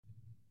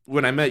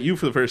when I met you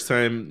for the first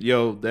time,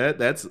 yo,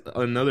 that's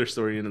another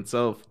story in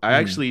itself. I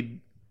actually,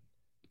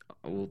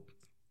 well,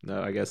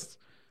 no, I guess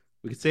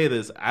we could say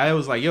this. I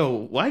was like,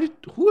 yo,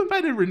 who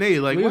invited Renee?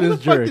 Like, Look why at the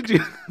this fuck jerk. did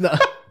you? No.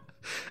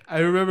 I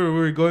remember we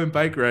were going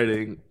bike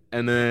riding,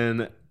 and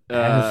then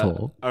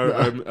Asshole.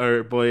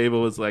 our boy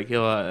Abel was like,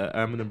 yo,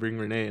 I'm gonna bring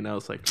Renee, and I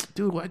was like,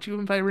 dude, why'd you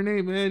invite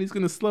Renee, man? He's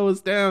gonna slow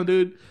us down,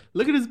 dude.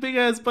 Look at his big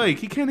ass bike.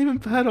 He can't even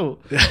pedal.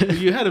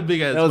 You had a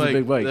big ass That was bike. a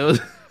big bike. That was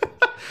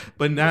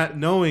but not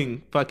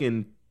knowing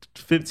fucking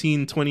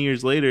 15, 20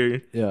 years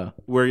later Yeah.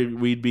 where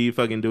we'd be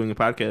fucking doing a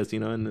podcast,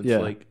 and it's Yeah.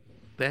 like,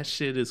 that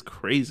shit is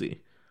crazy.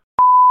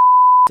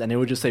 And it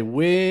would just say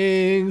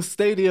Wing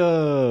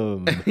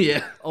Stadium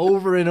Yeah.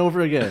 over and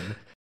over again.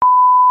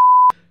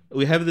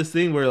 We have this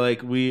thing where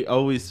like we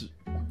always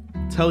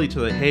tell each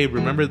other, hey,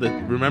 remember the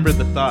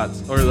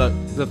thoughts, or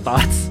The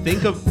thoughts.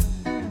 think of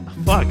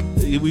fuck.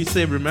 We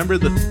say remember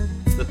the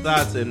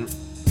thoughts and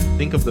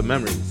think of the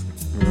memories.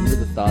 Remember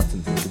the thoughts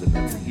and think of the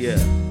memories. Yeah.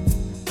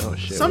 Oh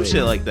shit. Some wait.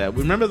 shit like that.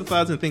 Remember the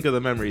thoughts and think of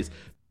the memories.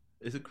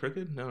 Is it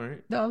crooked? No,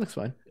 right? No, it looks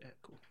fine. Yeah,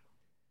 cool.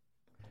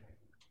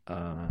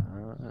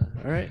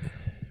 All right.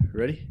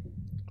 Ready?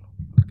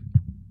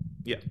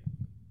 Yeah.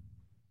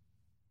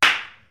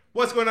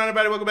 What's going on,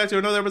 everybody? Welcome back to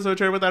another episode of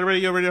Trader Without a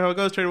Radio. Radio, how it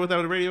goes? Trader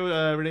Without a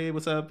Radio. Renee,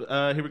 what's up?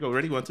 Here we go.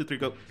 Ready? 1, 2, 3,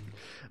 go.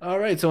 All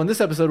right. So in this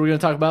episode, we're gonna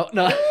talk about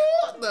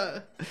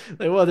like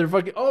what they're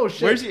fucking. Oh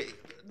shit. Where's your...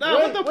 No,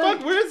 Wait, what the wait.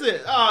 fuck? Where is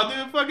it? Oh,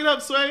 dude, fuck it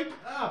up, Sway.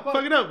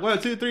 Fuck it up.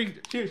 1, 2, 3,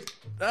 cheers.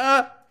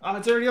 Oh,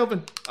 it's already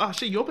open. Oh,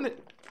 shit, you open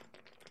it.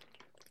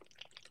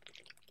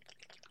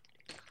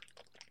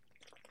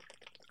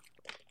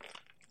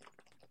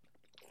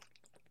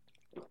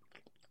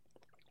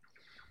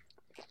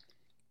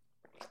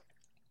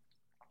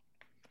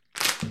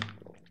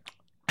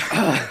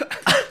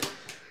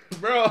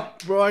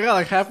 Bro, I got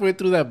like halfway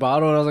through that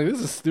bottle and I was like,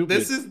 this is stupid.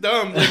 This is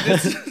dumb. Like,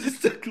 this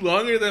took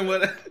longer than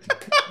what...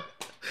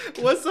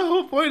 What's the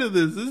whole point of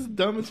this? This is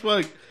dumb as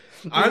fuck.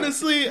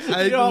 Honestly,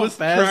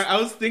 I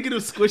was thinking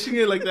of squishing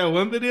it like that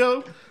one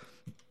video.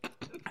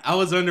 I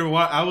was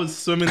underwater. I was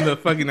swimming the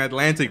fucking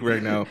Atlantic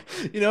right now.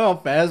 You know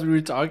how fast we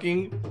were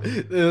talking?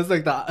 It was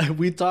like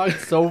we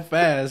talked so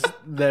fast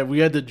that we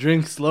had to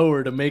drink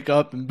slower to make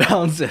up and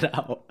balance it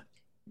out.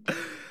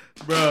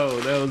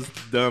 Bro, that was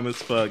dumb as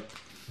fuck.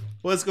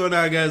 What's going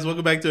on, guys?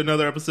 Welcome back to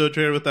another episode of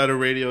Trader Without a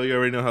Radio. You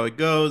already know how it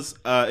goes.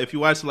 If you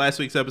watched last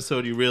week's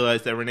episode, you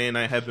realized that Renee and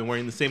I have been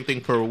wearing the same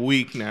thing for a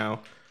week now.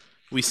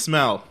 We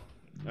smell.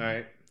 All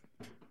right.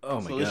 Oh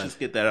my So god. let's just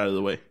get that out of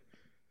the way.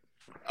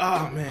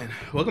 Oh, man.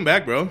 Welcome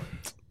back, bro.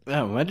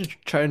 Yeah, imagine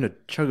trying to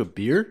chug a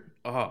beer.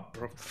 Oh,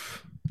 bro.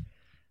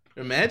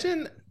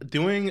 Imagine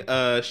doing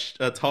a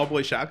tall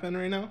boy shotgun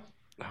right now.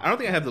 I don't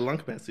think I have the lung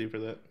capacity for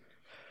that.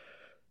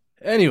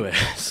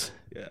 Anyways.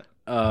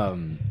 Yeah.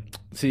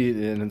 See,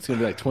 and it's gonna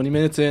be like 20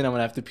 minutes in. I'm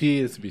gonna have to pee.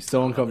 It's gonna be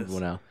so uncomfortable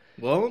now.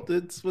 Well,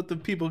 that's what the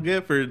people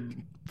get for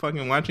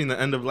fucking watching the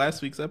end of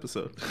last week's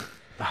episode.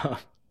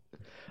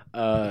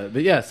 But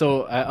yeah,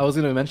 so I was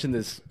gonna mention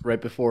this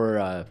right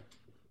before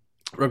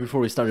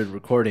we started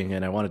recording,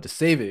 and I wanted to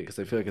save it because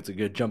I feel like it's a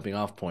good jumping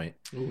off point.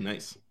 Ooh,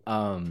 nice.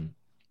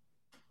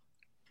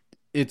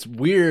 It's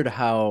weird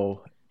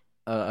how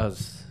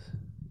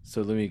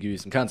so let me give you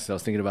some context. I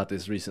was thinking about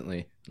this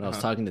recently when I was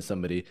talking to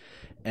somebody,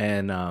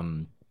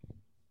 and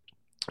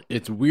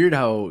it's weird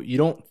how you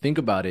don't think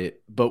about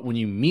it, but when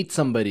you meet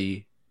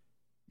somebody,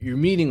 you're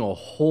meeting a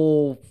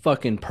whole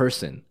fucking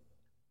person,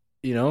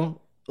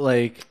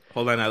 like,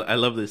 Hold on, I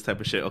love this type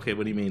of shit. Okay,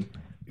 what do you mean?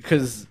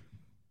 because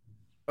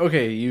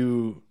okay,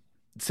 you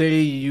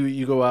say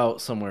you go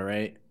out somewhere,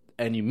 right?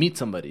 And you meet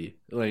somebody,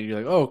 like, you're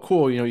like, oh,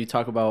 cool. You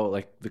talk about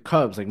like the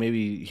Cubs, like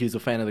maybe he's a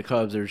fan of the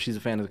Cubs or she's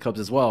a fan of the Cubs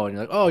as well. And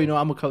you're like, oh,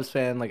 I'm a Cubs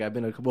fan. Like, I've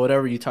been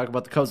whatever. You talk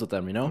about the Cubs with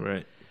them,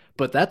 Right.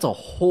 But that's a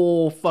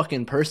whole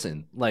fucking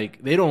person.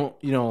 Like, they don't,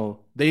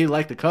 they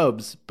like the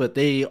Cubs, but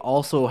they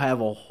also have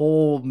a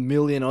whole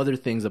million other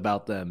things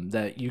about them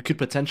that you could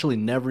potentially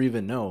never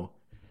even know.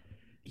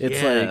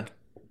 It's Yeah. like,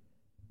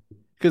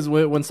 because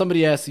when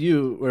somebody asks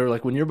you, or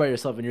like when you're by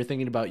yourself and you're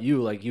thinking about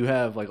you, like you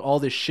have like all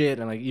this shit,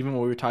 and like even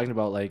when we were talking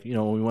about like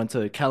when we went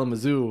to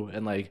Kalamazoo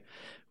and like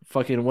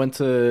fucking went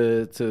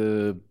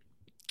to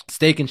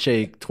Steak and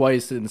Shake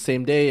twice in the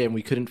same day, and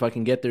we couldn't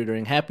fucking get there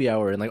during happy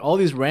hour, and like all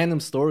these random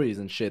stories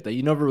and shit that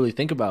you never really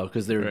think about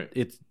because they're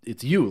Right.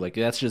 it's you, like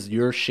that's just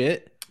your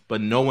shit,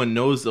 But no one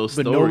knows those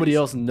but stories. nobody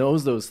else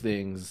knows those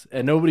things,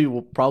 and nobody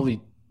will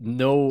probably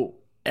know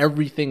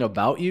everything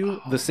about you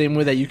the same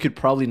way that you could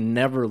probably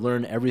never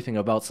learn everything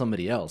about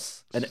somebody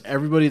else. And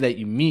everybody that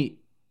you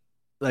meet,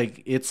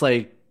 like, it's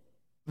like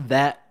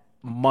that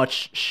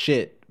much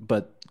shit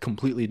but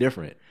completely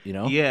different,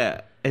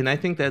 Yeah, and I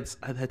think that's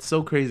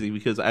so crazy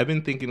because I've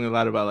been thinking a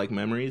lot about like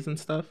memories and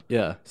stuff.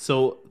 Yeah.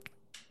 So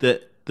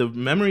the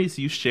memories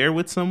you share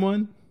with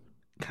someone,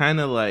 kind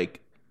of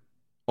like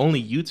only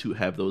you two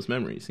have those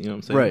memories. You know what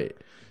I'm saying? Right.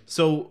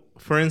 So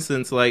for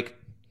instance, like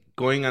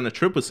going on a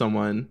trip with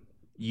someone,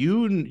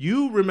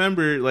 you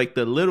remember like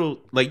the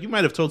little, like you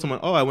might have told someone,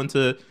 oh, I went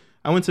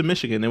to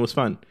Michigan, it was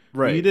fun.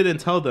 Right. But you didn't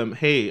tell them,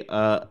 hey,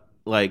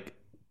 like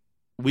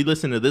we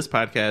listen to this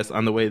podcast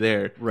on the way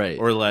there, right?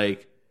 Or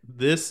like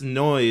this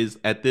noise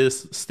at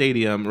this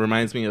stadium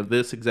reminds me of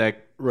this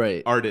exact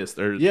artist,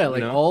 or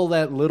like all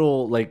that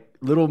little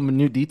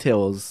minute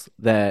details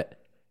that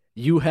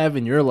you have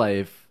in your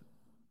life.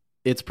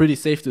 It's pretty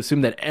safe to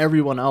assume that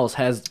everyone else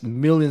has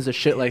millions of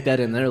shit like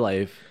that in their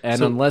life,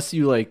 and unless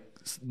you like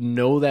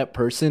know that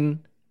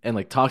person and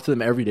like talk to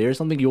them every day or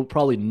something, you'll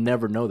probably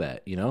never know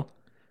that, you know?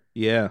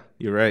 Yeah,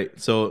 you're right.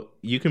 So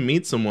you can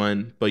meet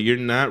someone, but you're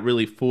not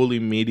really fully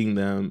meeting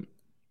them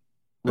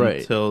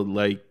until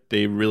like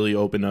they really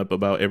open up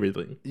about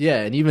everything.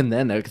 Yeah, and even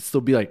then that could still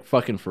be like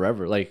fucking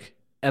forever. Like,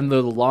 and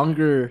the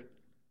longer,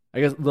 I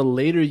guess, the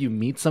later you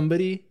meet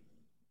somebody,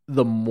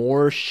 the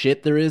more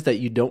shit there is that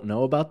you don't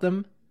know about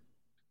them.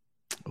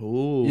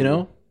 Oh, you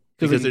know,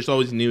 because there's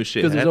always new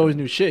shit. Because there's always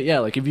new shit. Yeah,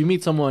 like if you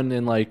meet someone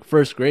in like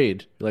first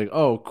grade, you're like,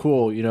 oh,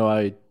 cool. You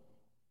know,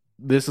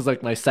 this is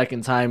like my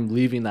second time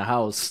leaving the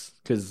house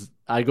because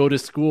I go to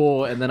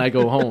school and then I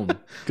go home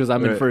because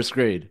I'm in first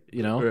grade.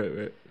 You know,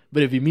 right.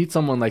 But if you meet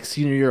someone like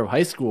senior year of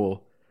high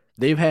school,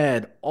 they've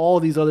had all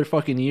these other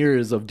fucking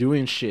years of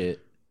doing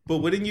shit. But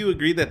wouldn't you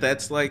agree that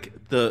that's like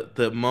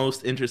the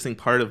most interesting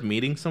part of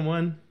meeting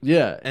someone?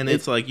 Yeah, and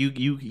it's like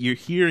you're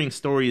hearing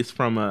stories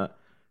from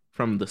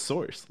the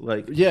source,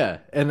 like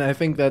and I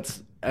think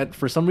that's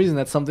for some reason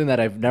that's something that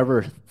I've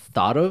never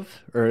thought of,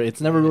 or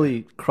it's never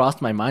really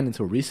crossed my mind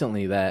until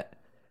recently, that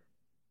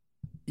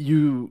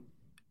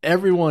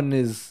everyone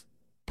is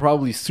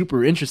probably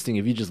super interesting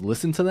if you just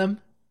listen to them.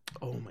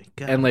 Oh my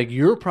god. And like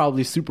you're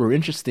probably super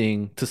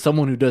interesting to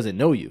someone who doesn't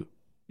know you,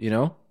 you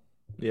know?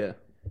 Yeah.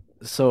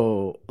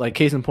 So like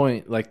case in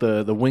point, like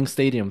the Wing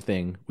Stadium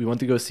thing, we went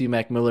to go see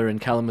Mac Miller in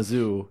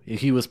Kalamazoo.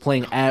 He was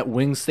playing at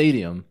Wing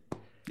Stadium.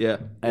 Yeah.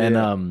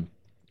 And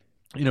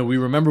you know, we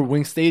remember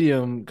Wing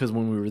Stadium because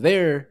when we were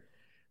there,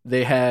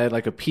 they had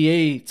like a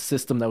PA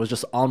system that was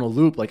just on a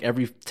loop like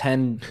every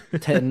 10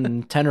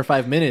 or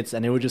 5 minutes,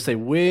 and it would just say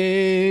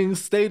Wing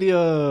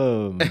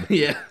Stadium.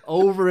 Yeah.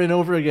 Over and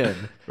over again.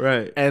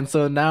 Right. And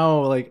so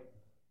now like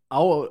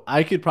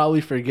I could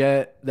probably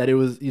forget that it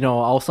was, you know,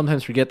 I'll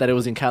sometimes forget that it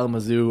was in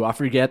Kalamazoo. I'll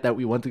forget that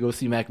we went to go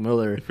see Mac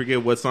Miller. You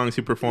forget what songs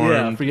he performed.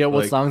 Yeah, forget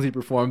what songs he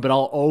performed, but I'll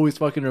always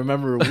fucking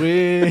remember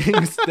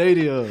Wing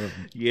Stadium.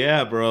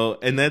 Yeah, bro.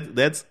 And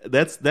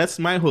that's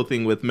my whole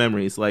thing with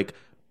memories. Like,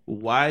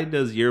 why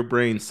does your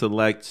brain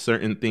select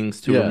certain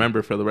things to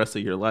remember for the rest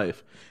of your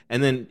life?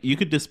 And then you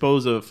could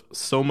dispose of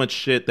so much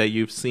shit that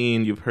you've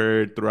seen, you've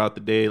heard throughout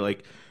the day.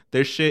 Like,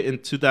 there's shit in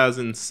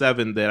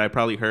 2007 that I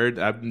probably heard.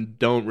 I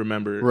don't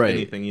remember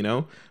anything, you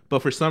know?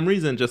 But for some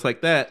reason, just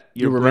like that,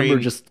 your remember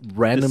brain just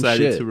random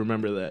decided shit to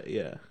remember that.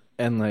 Yeah.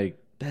 And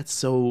like, that's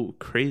so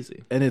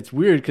crazy. And it's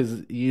weird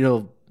because, you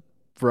know,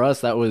 for us,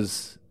 that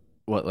was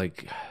what,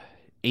 like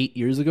 8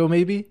 years ago,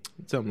 maybe?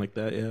 Something like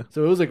that, yeah.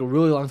 So it was like a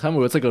really long time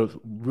ago. It's like a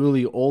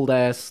really old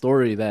ass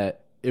story that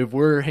if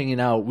we're hanging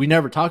out, we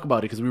never talk about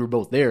it because we were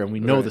both there and we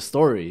know the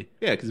story.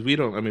 Yeah, because we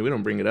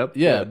don't bring it up.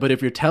 Yeah, but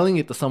if you're telling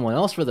it to someone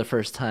else for the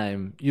first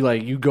time,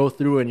 you go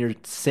through and you're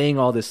saying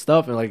all this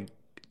stuff, and like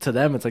to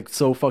them, it's like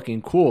so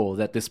fucking cool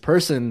that this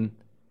person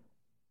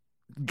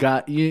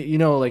got, you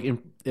know, like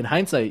in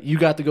hindsight, you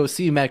got to go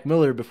see Mac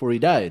Miller before he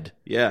died.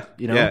 Yeah.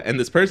 You know? Yeah. And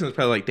this person is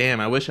probably like, damn,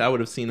 I wish I would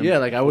have seen him. Yeah,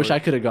 like I wish I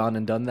could have gone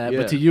and done that. Yeah.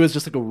 But to you, it's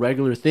just like a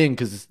regular thing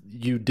because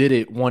you did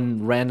it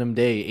one random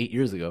day 8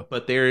 years ago.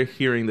 But they're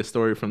hearing the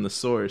story from the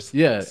source.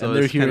 Yeah, so and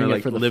they're hearing it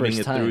like for the living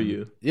first it time. through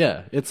you.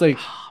 Yeah, it's like,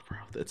 bro,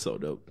 that's so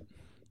dope.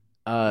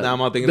 Now I'm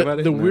all thinking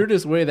about it. The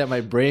weirdest way that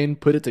my brain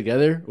put it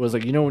together was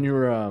like, you know, when you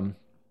were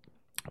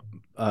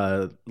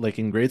like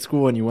in grade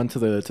school and you went to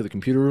the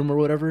computer room or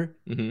whatever.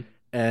 Mm-hmm.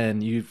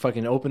 And you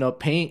fucking open up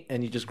Paint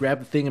and you just grab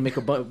the thing and make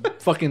a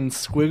fucking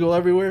squiggle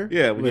everywhere.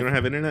 Yeah, when you don't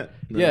have internet.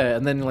 No. Yeah,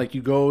 and then like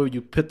you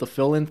put the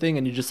fill in thing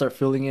and you just start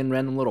filling in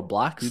random little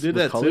blocks. You did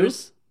with that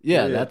colors. too?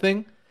 Yeah, that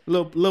thing.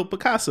 Little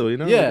Picasso, you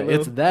know? Yeah, like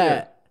it's that.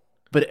 Yeah.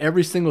 But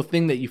every single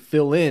thing that you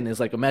fill in is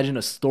like, imagine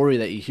a story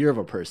that you hear of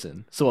a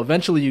person. So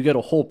eventually you get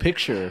a whole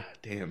picture.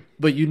 Damn.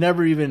 But you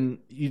never even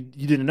you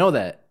didn't know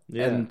that.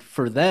 Yeah. And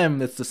for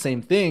them, it's the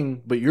same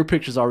thing, but your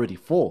picture's already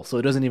full, so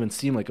it doesn't even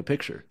seem like a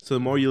picture. So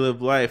the more you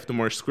live life, the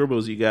more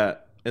scribbles you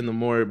got, and the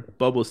more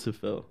bubbles to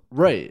fill.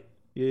 Right.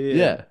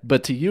 Yeah.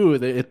 But to you,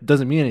 it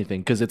doesn't mean anything,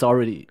 because it's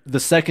already,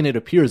 the second it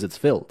appears, it's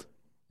filled.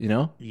 You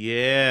know?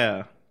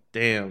 Yeah.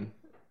 Damn.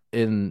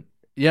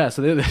 Yeah,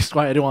 so that's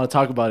why I didn't want to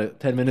talk about it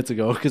 10 minutes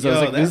ago, because I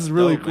was like, this is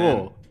really dope,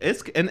 cool. Man.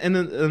 It's and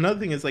another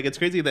thing is, like, it's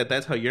crazy that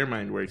that's how your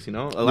mind works, you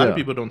know? A lot of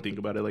people don't think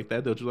about it like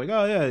that. They'll just like,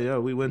 oh, yeah,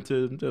 we went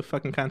to the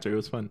fucking concert. It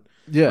was fun.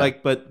 Yeah.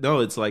 Like, but no,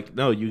 it's like,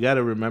 no, you got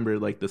to remember,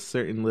 like, the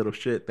certain little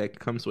shit that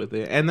comes with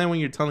it. And then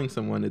when you're telling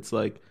someone, it's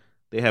like,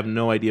 they have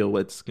no idea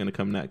what's going to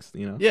come next,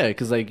 you know? Yeah,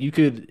 because, like, you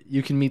can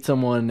meet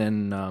someone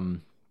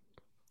and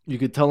you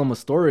could tell them a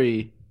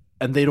story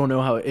and they don't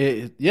know how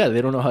they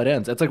don't know how it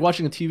ends. It's like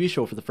watching a TV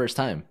show for the first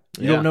time.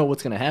 You don't know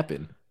what's going to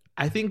happen.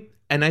 I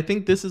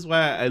think this is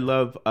why I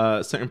love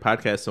certain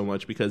podcasts so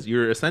much, because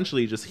you're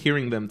essentially just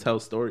hearing them tell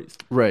stories.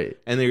 Right.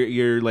 And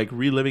you're like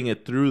reliving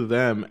it through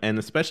them. And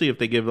especially if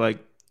they give like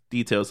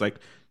details, like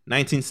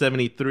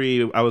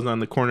 1973, I was on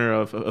the corner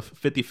of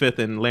 55th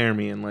and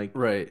Laramie, and like,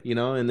 right, you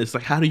know, and it's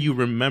like, how do you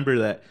remember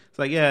that? It's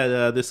like,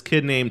 yeah, this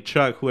kid named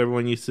Chuck, who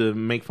everyone used to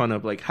make fun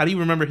of. Like, how do you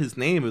remember his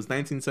name? It was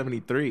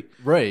 1973,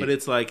 right? But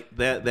it's like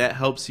that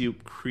helps you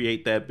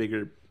create that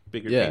bigger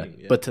meaning.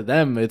 Yeah. But to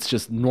them, it's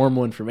just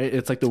normal information.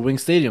 It's like the Wing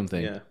Stadium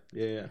thing.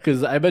 Yeah.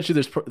 Because I bet you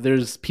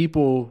there's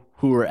people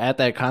who were at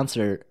that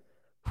concert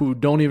who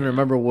don't even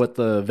remember what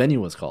the venue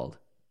was called.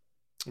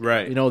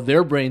 Right. You know,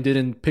 their brain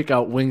didn't pick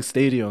out Wing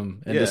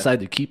Stadium and decide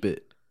to keep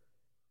it.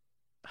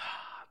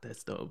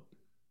 That's dope.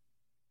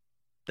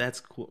 That's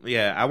cool.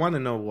 Yeah, I want to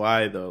know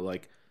why though.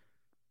 Like,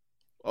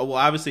 oh well,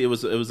 obviously it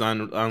was on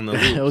the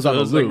loop. It was on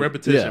the loop. Like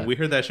repetition. Yeah. We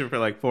heard that shit for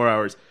like 4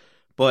 hours,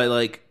 but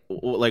like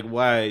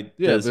why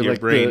does your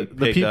like brain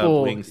the pick people,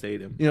 up Wing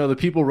Stadium? You know, the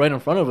people right in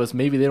front of us,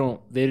 maybe they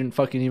didn't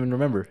fucking even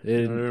remember.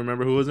 They don't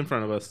remember who was in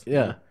front of us.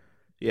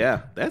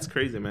 Yeah, that's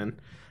crazy, man.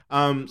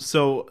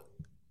 So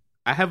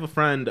I have a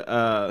friend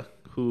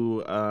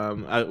who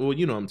well,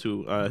 you know him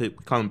too. He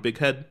call him Big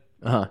Head.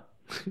 Uh-huh.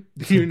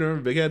 Do you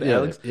remember Big Head,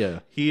 Alex? Yeah.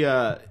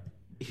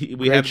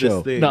 We have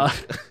this thing. Nah.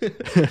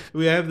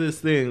 We have this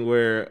thing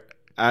where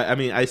I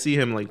mean I see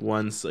him like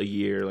once a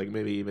year, like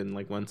maybe even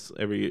like once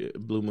every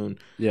blue moon.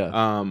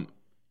 Yeah.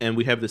 And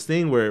we have this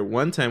thing where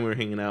one time we were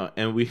hanging out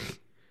and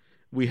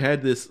we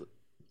had this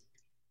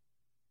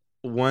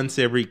once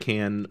every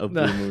can of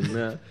blue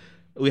moon.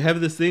 We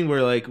have this thing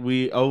where like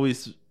we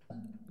always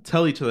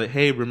tell each other,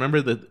 "Hey,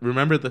 remember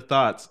the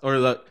thoughts or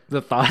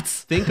the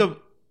thoughts. Think of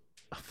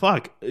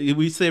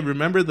We say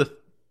remember the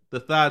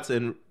thoughts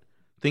and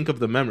think of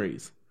the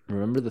memories.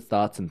 Remember the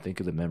thoughts and think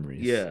of the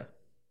memories." Yeah.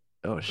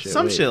 Oh shit.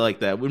 Some shit like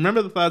that.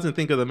 Remember the thoughts and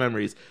think of the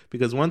memories.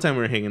 Because one time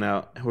we were hanging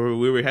out where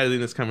we were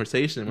having this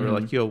conversation. We were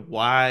like, "Yo,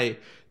 why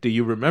do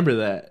you remember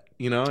that?"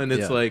 You know, and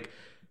it's like,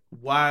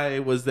 why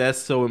was that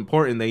so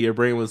important that your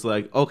brain was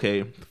like,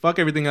 okay, fuck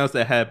everything else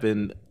that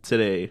happened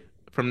today.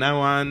 From now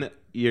on,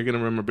 you're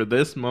gonna remember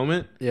this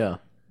moment. Yeah.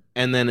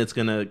 And then it's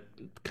gonna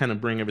kind of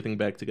bring everything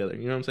back together.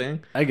 You know what I'm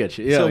saying? I get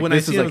you. Yeah. So like, when I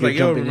see him, I was like,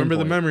 yo, remember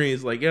the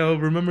memories. memories. Like, yo,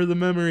 remember the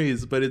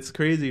memories. But it's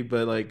crazy.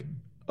 But like,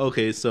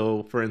 okay,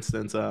 so for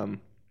instance,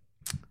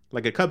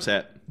 like a Cubs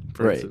hat,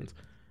 for instance.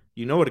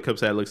 You know what a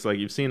Cubs hat looks like.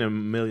 You've seen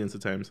them millions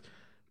of times.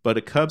 But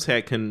a Cubs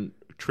hat can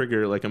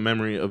trigger like a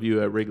memory of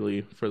you at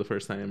Wrigley for the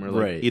first time, or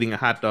like eating a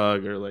hot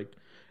dog, or like,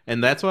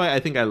 and that's why I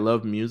think I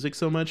love music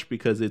so much,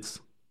 because it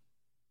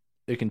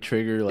can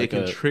trigger like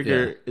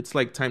it's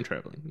like time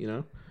traveling, you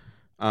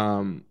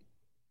know.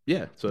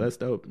 Yeah, so that's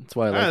dope. That's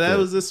why I like that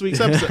was this week's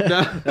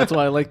episode. That's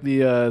why I like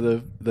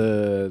the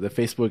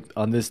Facebook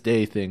on this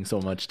day thing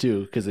so much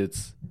too, because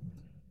it's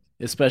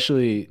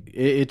especially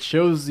it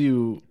shows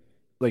you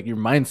like your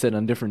mindset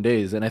on different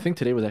days. And I think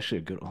today was actually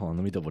a good. Hold on,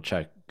 let me double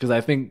check, because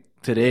I think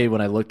today when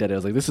I looked at it, I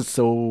was like, this is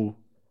so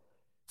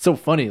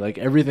funny. Like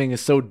everything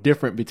is so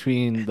different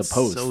between the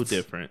posts. So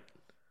different.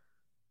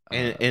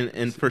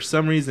 And for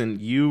some reason,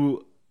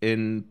 you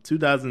in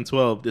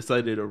 2012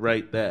 decided to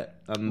write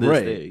that on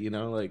this day. You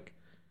know, like.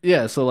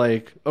 Yeah, so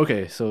like,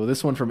 okay, so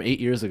this one from 8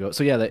 years ago.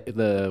 So yeah,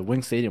 the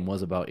Wing Stadium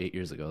was about 8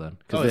 years ago then.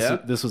 Because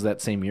this was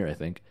that same year, I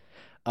think.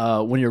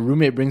 When your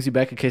roommate brings you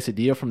back a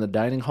quesadilla from the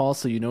dining hall,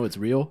 so you know it's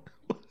real.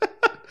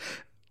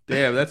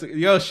 Damn,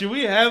 yo. Should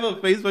we have a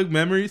Facebook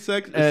memory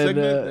segment?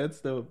 That's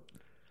dope.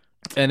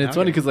 And it's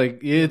funny because like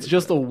it's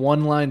just a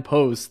one-line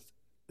post,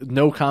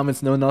 no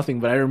comments, no nothing.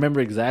 But I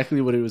remember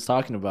exactly what it was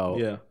talking about.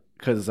 Yeah.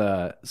 Because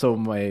so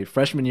my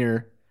freshman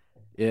year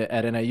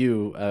at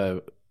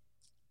NIU,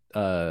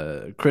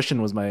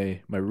 Christian was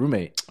my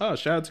roommate. Oh,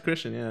 shout out to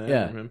Christian.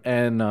 Yeah.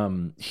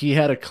 And he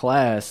had a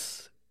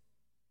class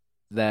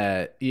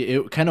that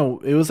it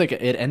was like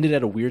it ended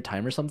at a weird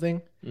time or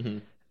something. Mm-hmm.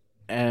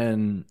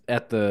 And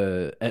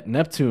at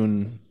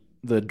Neptune,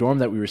 the dorm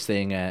that we were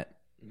staying at,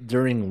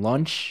 during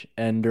lunch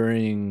and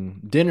during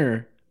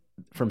dinner,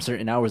 from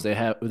certain hours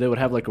they would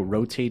have like a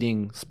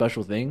rotating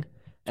special thing.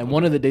 And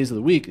one of the days of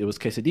the week it was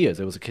quesadillas.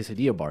 It was a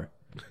quesadilla bar.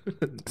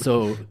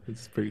 So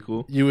it's pretty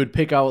cool. You would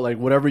pick out like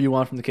whatever you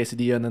want from the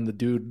quesadilla, and then the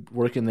dude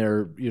working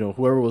there, you know,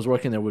 whoever was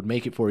working there would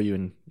make it for you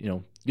and, you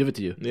know, give it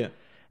to you. Yeah.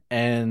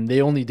 And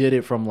they only did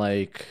it from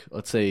like,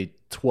 let's say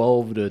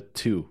 12 to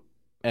 2.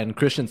 And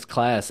Christian's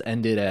class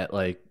ended at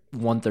like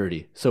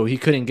 1:30. So he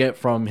couldn't get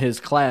from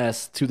his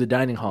class to the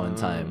dining hall in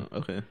time.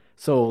 Okay.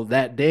 So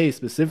that day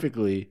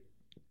specifically,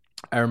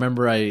 I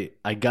remember I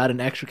got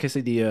an extra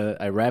quesadilla,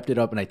 I wrapped it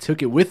up, and I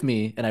took it with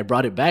me, and I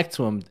brought it back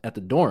to him at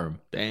the dorm.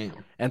 Damn.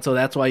 And so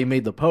that's why you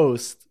made the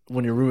post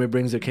when your roommate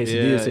brings a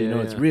quesadilla, so you know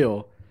it's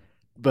real.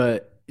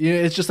 But you know,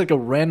 it's just like a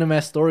random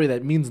ass story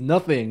that means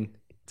nothing.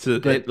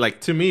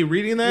 To me,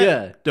 reading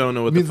that, don't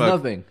know what means the fuck.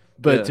 Nothing.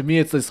 But to me,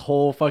 it's this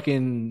whole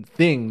fucking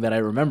thing that I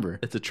remember.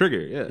 It's a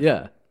trigger, yeah.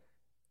 Yeah.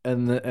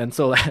 And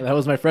so that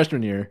was my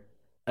freshman year.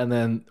 And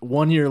then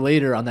 1 year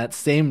later on that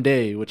same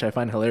day, which I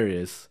find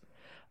hilarious,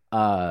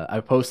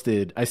 I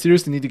posted, I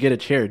seriously need to get a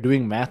chair.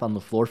 Doing math on the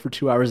floor for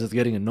 2 hours is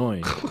getting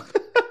annoying.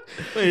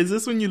 Wait, is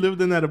this when you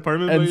lived in that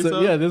apartment by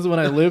yourself? Yeah, this is when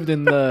I lived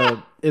in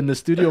the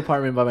studio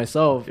apartment by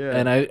myself. Yeah.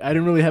 And I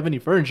didn't really have any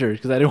furniture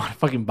because I didn't want to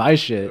fucking buy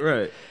shit.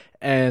 Right.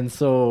 And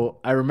so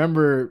I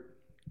remember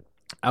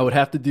I would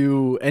have to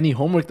do any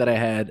homework that I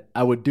had.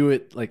 I would do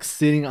it like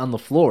sitting on the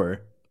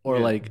floor or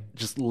like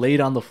just laid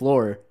on the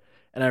floor.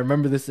 And I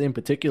remember this in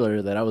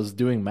particular that I was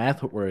doing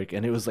math work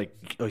and it was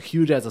like a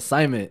huge ass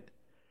assignment.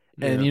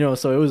 And,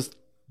 so it was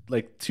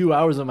like 2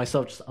 hours of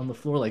myself just on the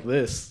floor like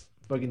this,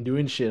 fucking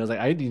doing shit. I was like,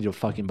 I need to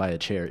fucking buy a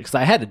chair because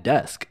I had a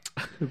desk.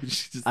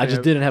 I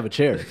just didn't have a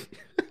chair.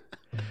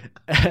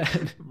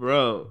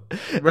 Bro.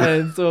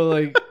 And so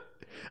like,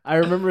 I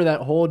remember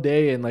that whole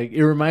day and like,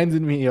 it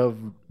reminded me of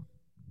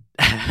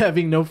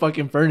having no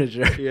fucking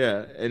furniture.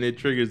 Yeah. And it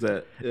triggers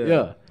that.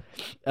 Yeah.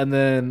 And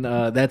then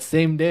that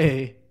same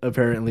day,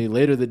 apparently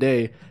later the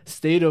day,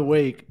 stayed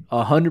awake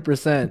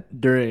 100%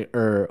 during,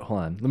 hold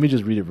on, let me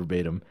just read it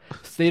verbatim.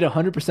 Stayed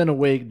 100%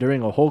 awake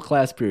during a whole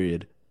class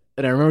period.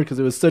 And I remember because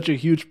it was such a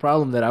huge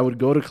problem that I would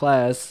go to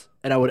class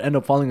and I would end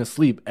up falling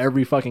asleep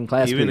every fucking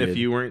class Even period. If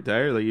you weren't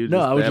tired? Like No,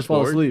 I would just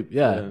fall asleep.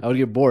 Yeah, I would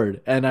get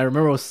bored. And I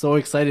remember I was so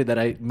excited that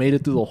I made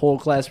it through the whole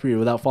class period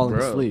without falling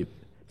asleep.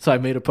 So I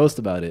made a post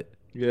about it.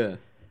 Yeah.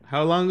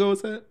 How long ago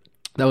was that?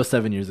 That was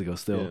 7 years ago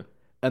still. Yeah.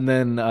 And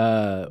then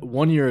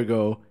 1 year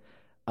ago,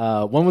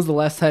 when was the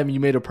last time you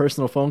made a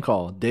personal phone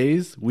call?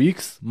 Days,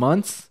 weeks,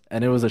 months?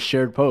 And it was a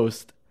shared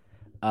post.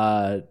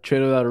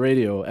 Trade Without a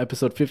Radio,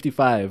 episode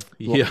 55.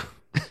 Yeah.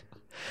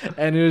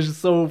 And it was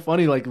just so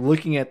funny, like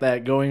looking at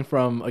that, going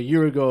from a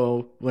year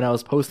ago when I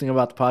was posting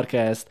about the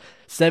podcast,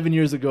 7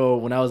 years ago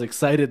when I was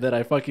excited that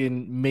I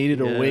fucking made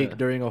it awake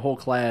during a whole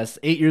class,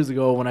 8 years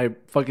ago when I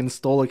fucking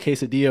stole a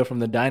quesadilla from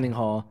the dining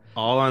hall.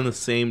 All on the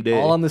same day.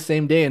 All on the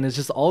same day. And it's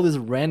just all this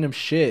random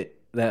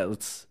shit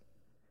that's,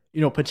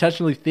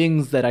 potentially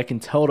things that I can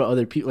tell to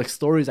other people, like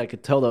stories I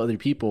could tell to other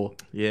people.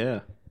 Yeah.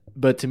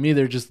 But to me,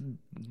 they're just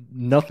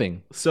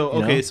nothing. So,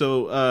 okay,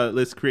 so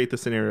let's create the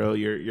scenario.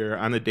 You're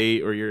on a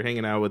date or you're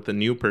hanging out with a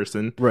new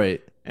person.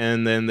 Right.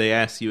 And then they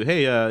ask you,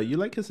 hey, you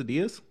like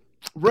quesadillas?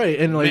 Right.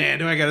 And like, man,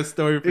 do I got a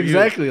story for you.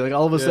 Exactly. Like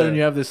all of a sudden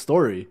you have this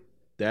story.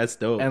 That's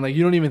dope. And like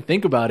you don't even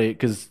think about it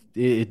because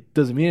it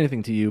doesn't mean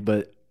anything to you.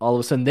 But all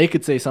of a sudden they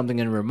could say something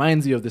and it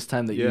reminds you of this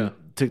time that you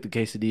took the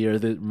quesadilla, or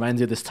that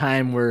reminds you of this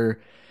time where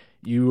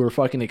you were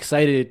fucking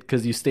excited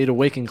because you stayed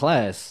awake in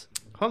class.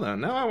 Hold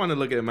on. Now I want to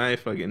look at my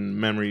fucking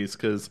memories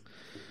because...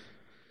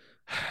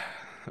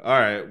 All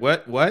right.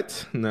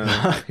 What? No.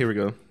 Here we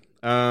go.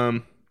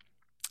 5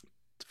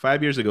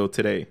 years ago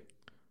today,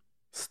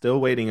 still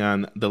waiting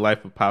on The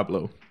Life of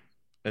Pablo.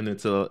 And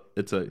it's a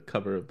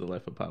cover of The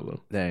Life of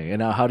Pablo. Dang. And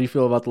now how do you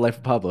feel about The Life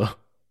of Pablo?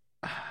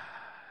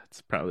 It's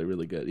probably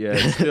really good. Yeah,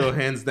 it's still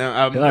hands down.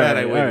 I'm glad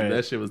I waited. Right.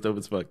 That shit was dope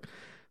as fuck.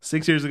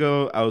 6 years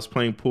ago, I was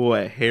playing pool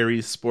at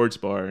Harry's Sports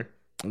Bar.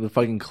 The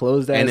fucking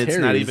closed ass. And it's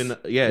Harry's. not even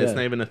it's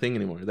not even a thing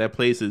anymore. That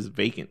place is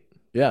vacant.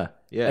 Yeah.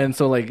 Yeah. And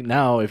so like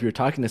now if you're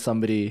talking to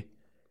somebody,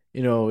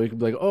 it could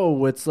be like, oh,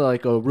 what's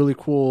like a really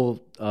cool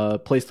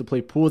place to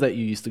play pool that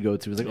you used to go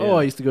to? It's like, oh,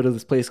 I used to go to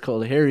this place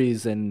called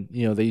Harry's and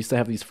they used to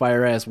have these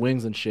fire ass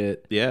wings and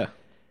shit. Yeah.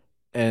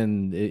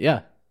 And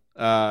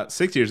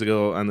 6 years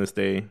ago on this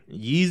day,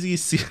 Yeezy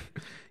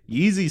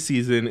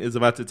season is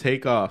about to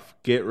take off.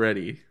 Get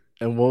ready.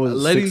 And what was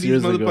letting 6 these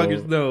years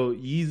motherfuckers ago? know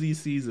Yeezy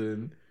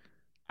season.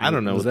 I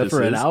don't know. Was what that this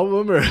for is. an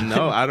album or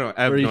no? I don't.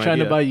 I have Were you no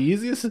trying idea. to buy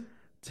Yeezys?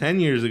 10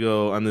 years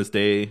ago on this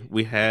day,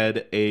 we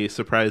had a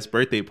surprise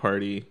birthday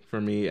party for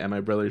me at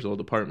my brother's old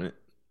apartment.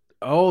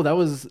 Oh, that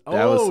was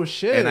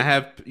shit. And I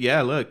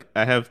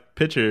have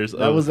pictures.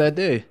 That was that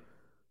day.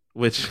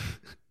 Which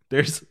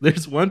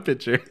there's one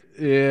picture.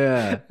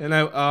 Yeah. And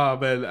I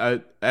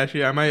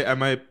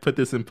might put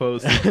this in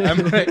post.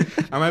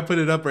 I might put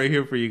it up right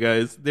here for you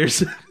guys.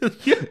 There's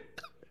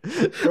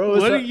Bro,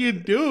 what are you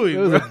doing? It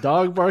was a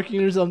dog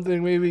barking or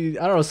something, maybe.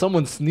 I don't know,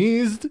 someone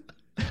sneezed.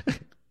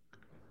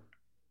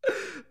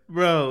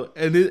 Bro,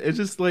 and it's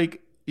just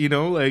like,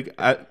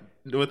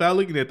 without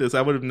looking at this,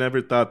 I would have never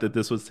thought that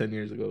this was 10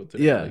 years ago.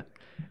 Today. Yeah.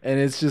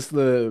 And it's just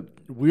the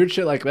weird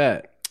shit like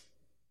that.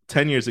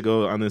 10 years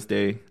ago on this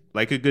day,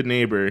 like a good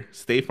neighbor,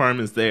 State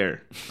Farm is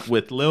there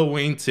with Lil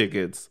Wayne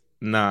tickets.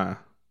 Nah.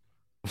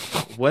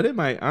 What am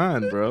I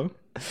on, bro?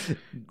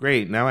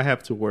 Great. Now I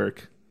have to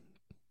work.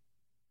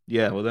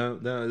 Yeah, well,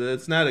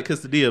 that's not a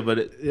quesadilla,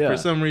 but for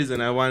some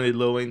reason, I wanted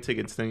Lil Wayne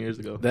tickets 10 years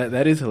ago.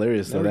 That is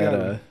hilarious,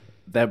 though,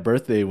 that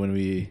birthday when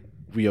we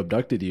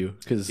abducted you.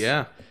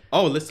 Yeah.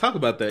 Oh, let's talk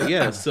about that.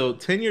 Yeah, so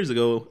 10 years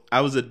ago,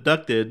 I was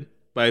abducted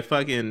by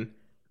fucking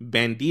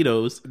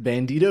banditos.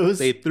 Banditos?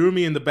 They threw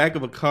me in the back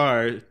of a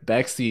car.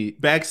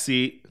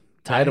 Backseat.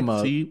 Tied them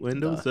up.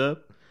 Windows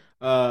up.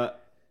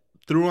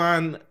 Threw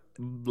on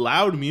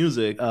loud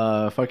music.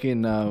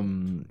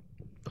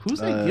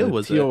 Whose idea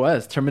was that?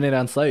 TOS, Terminate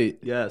on Sight.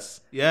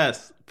 Yes.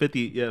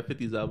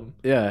 50's album.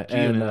 Yeah,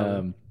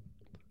 and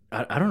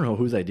I don't know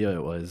whose idea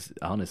it was,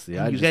 honestly.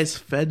 You guys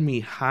fed me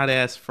hot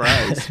ass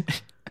fries.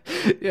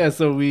 Yeah,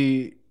 so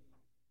I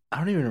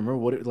don't even remember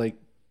what it like.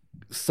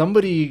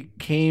 Somebody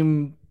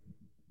came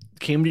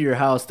to your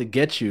house to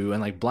get you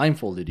and like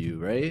blindfolded you,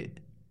 right?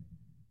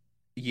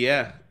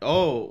 Yeah.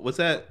 Oh, what's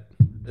that?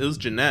 It was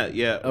Jeanette.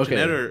 Yeah. Okay.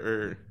 Jeanette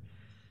or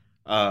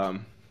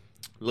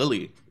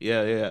Lily.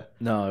 Yeah.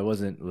 No, it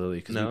wasn't Lily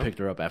because we picked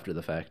her up after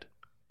the fact.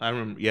 I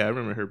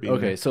remember her being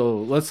okay. There. So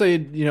let's say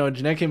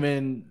Jeanette came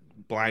in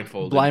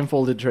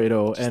blindfolded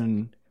Trado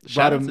and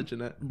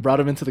brought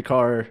him into the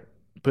car,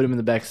 put him in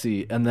the back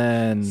seat, and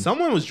then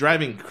someone was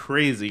driving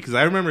crazy because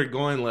I remember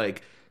going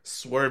like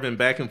swerving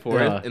back and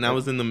forth, and I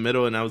was in the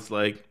middle, and I was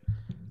like,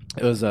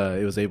 it was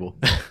Abel.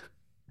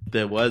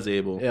 That was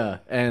Abel. Yeah,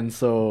 and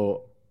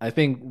so I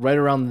think right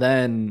around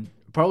then,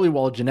 probably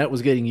while Jeanette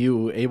was getting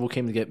you, Abel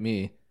came to get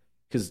me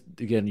because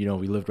again,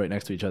 we lived right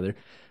next to each other.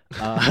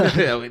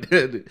 Yeah, we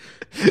did.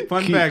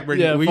 Fun fact,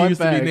 we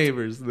used to be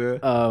neighbors.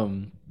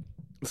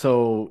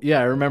 So yeah,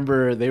 I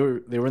remember they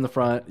were in the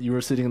front. You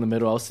were sitting in the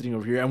middle. I was sitting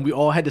over here, and we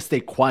all had to stay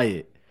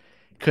quiet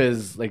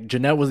because like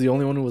Jeanette was the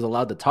only one who was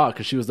allowed to talk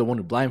because she was the one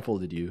who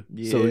blindfolded you.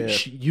 Yeah.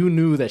 So you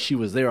knew that she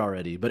was there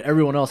already, but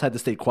everyone else had to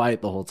stay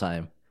quiet the whole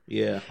time.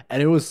 Yeah,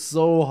 and it was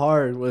so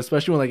hard,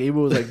 especially when like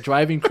Abel was like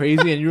driving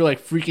crazy and you were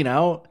like freaking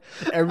out.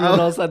 Everyone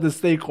else had to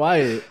stay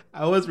quiet.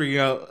 I was freaking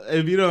out.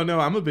 If you don't know,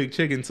 I'm a big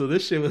chicken, so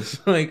this shit was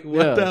like,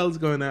 what the hell's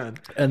going on?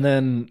 And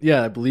then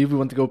I believe we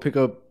went to go pick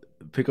up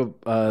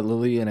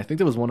Lily, and I think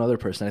there was one other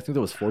person. I think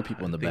there was 4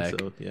 people in the back.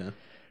 So, yeah.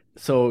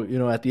 So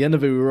at the end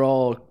of it, we were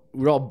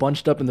all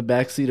bunched up in the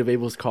back seat of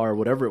Abel's car,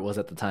 whatever it was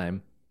at the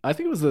time. I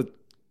think it was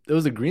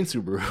a green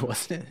Subaru,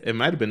 wasn't it? It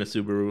might have been a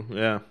Subaru,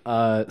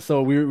 yeah.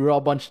 So we were all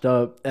bunched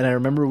up, and I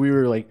remember we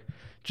were like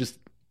just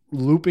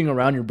looping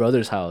around your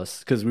brother's house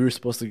because we were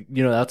supposed to,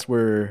 that's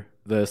where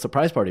the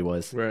surprise party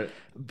was. Right.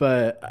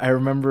 But I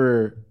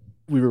remember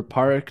we were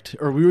parked,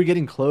 or we were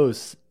getting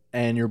close,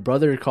 and your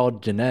brother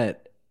called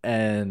Jeanette,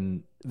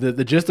 and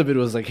the gist of it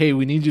was like, hey,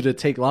 we need you to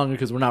take longer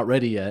because we're not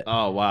ready yet.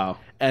 Oh, wow.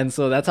 And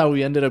so that's how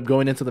we ended up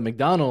going into the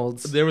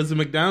McDonald's. There was a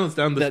McDonald's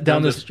down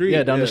the street.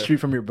 Yeah, down the street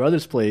from your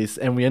brother's place.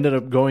 And we ended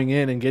up going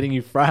in and getting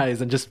you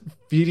fries and just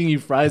feeding you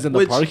fries in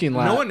the parking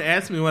lot. No one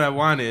asked me what I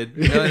wanted.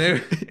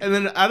 And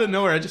then out of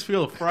nowhere, I just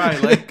feel a fry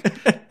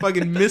like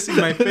fucking missing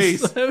my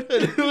face. And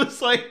it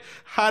was like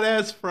hot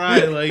ass fry,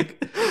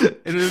 like,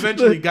 and it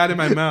eventually got in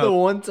my mouth. The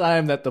one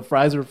time that the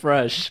fries were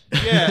fresh.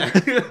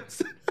 Yeah.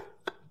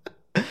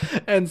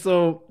 And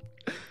so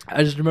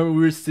I just remember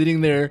we were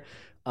sitting there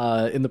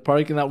in the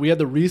parking lot. We had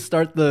to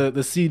restart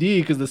the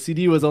CD because the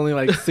CD was only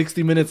like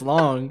 60 minutes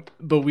long,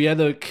 but we had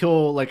to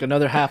kill like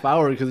another half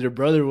hour because your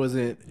brother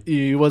wasn't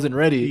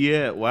ready.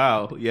 Yeah,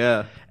 wow,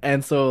 yeah.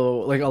 And so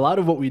like a lot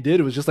of what we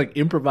did was just like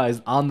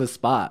improvised on the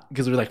spot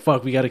because we were like,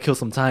 fuck, we got to kill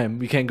some time.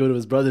 We can't go to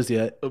his brother's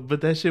yet.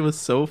 But that shit was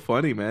so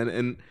funny,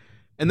 man.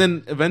 And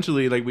then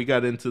eventually, like, we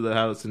got into the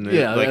house, and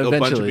a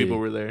bunch of people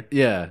were there.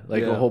 Yeah,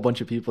 a whole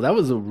bunch of people. That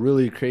was a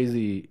really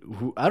crazy.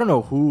 I don't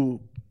know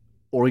who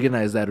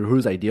organized that or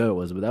whose idea it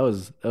was, but that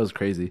was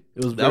crazy.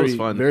 It was very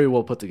fun, very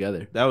well put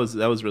together. That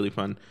was really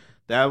fun.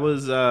 That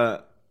was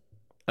a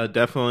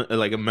definitely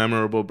like a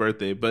memorable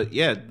birthday. But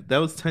yeah, that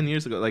was 10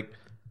 years ago. Like,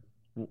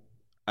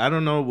 I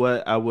don't know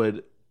what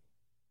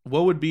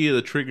would be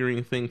the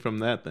triggering thing from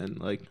that then?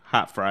 Like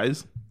hot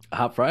fries.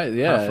 Hot fries,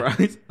 yeah. Hot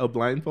fries, a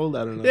blindfold.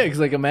 I don't know. Yeah, because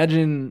like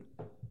imagine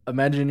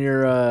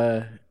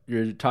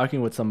you're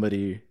talking with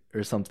somebody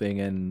or something,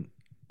 and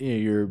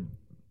you're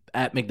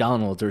at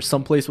McDonald's or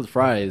someplace with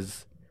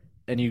fries,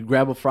 and you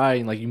grab a fry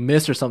and like you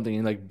miss or something,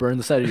 and like burn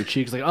the side of your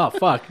cheeks. Like, oh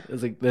fuck!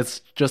 It's like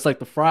that's just like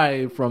the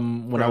fry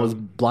from when I was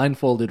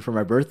blindfolded for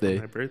my birthday.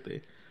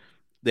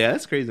 Yeah,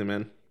 that's crazy,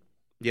 man.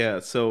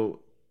 Yeah, so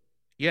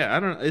yeah, I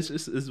don't know.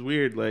 It's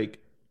weird. Like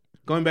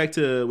going back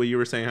to what you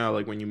were saying, how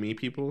like when you meet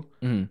people.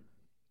 Mm-hmm.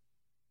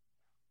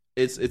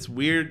 It's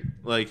weird.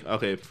 Like,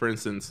 okay, for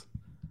instance,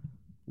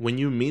 when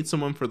you meet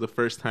someone for the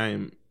first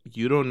time,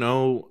 you don't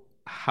know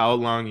how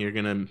long you're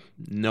gonna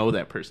know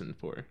that person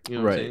for. You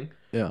know what I'm saying?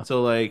 Yeah.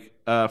 So like,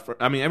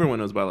 everyone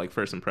knows about like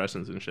first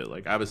impressions and shit.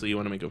 Like, obviously, you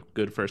want to make a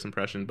good first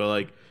impression, but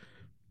like,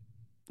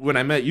 when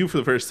I met you for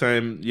the first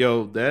time,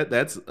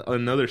 that's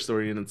another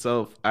story in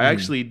itself. I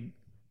actually,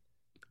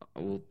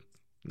 no,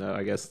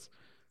 I guess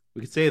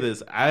we could say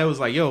this. I was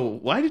like, yo,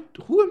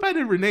 who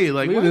invited Renee?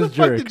 Like, why the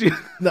fuck did you?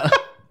 No.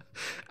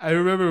 I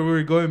remember we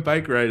were going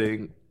bike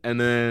riding, and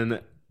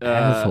then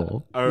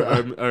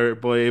our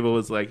boy Abel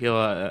was like, yo,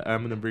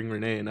 I'm gonna bring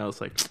Renee, and I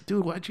was like,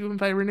 dude, why'd you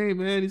invite Renee,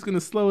 man? He's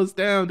gonna slow us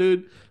down,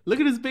 dude.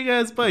 Look at his big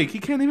ass bike. He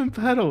can't even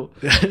pedal.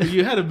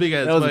 You had a big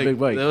ass bike. That was a big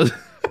bike.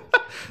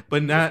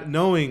 But not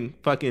knowing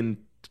fucking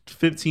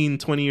 15,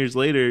 20 years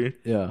later,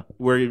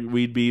 where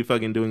we'd be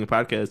fucking doing a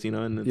podcast,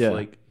 and it's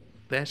like,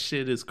 that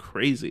shit is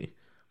crazy.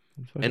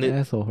 And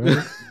asshole,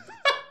 right?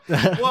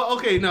 Well,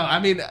 okay, no, I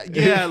mean,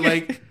 yeah,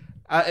 like,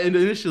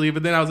 initially,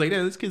 but then I was like,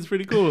 damn, this kid's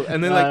pretty cool.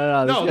 And then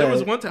there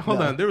was one time.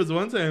 Hold on, there was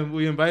one time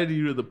we invited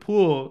you to the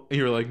pool, and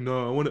you were like,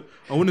 no,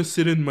 I want to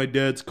sit in my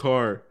dad's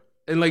car,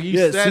 and like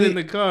you sat in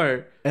the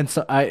car, and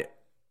so I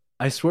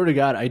swear to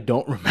God, I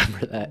don't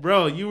remember that,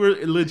 bro. You were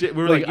legit.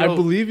 We were like I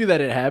believe you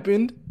that it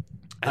happened.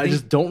 I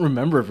just don't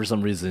remember it for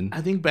some reason.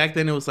 I think back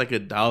then it was like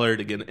 $1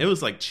 to get. It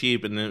was like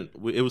cheap, and then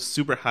it was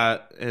super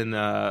hot, and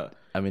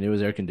I mean, it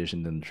was air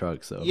conditioned in the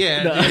truck, so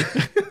yeah. No.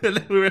 And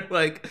then we were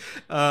like,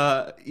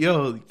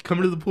 "Yo,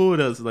 come to the pool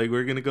with us. Like,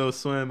 we're gonna go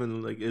swim,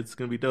 and like it's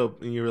gonna be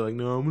dope." And you were like,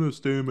 "No, I'm gonna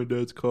stay in my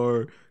dad's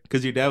car,"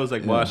 because your dad was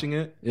like washing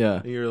it. Yeah.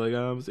 And you were like,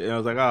 and I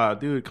was like, "Ah,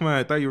 dude, come on!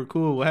 I thought you were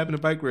cool. What happened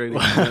to bike riding?"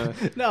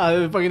 No,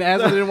 the fucking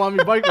asshole didn't want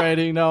me bike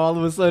riding. Now all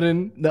of a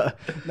sudden,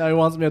 now he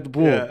wants me at the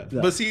pool. Yeah.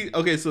 No. But see,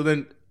 okay, so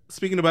then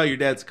speaking about your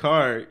dad's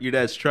car, your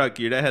dad's truck,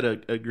 your dad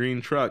had a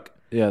green truck.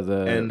 Yeah,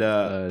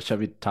 the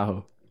Chevy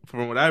Tahoe.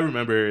 From what I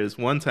remember is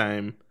one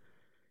time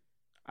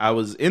I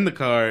was in the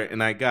car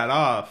and I got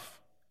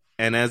off,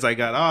 and as I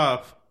got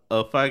off,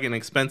 a fucking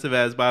expensive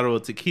ass bottle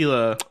of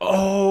tequila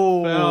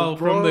fell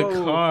from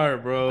the car,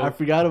 bro. I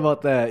forgot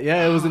about that.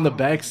 Yeah, it was in the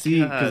back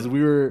seat because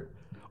we were.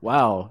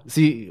 Wow.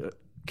 See,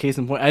 case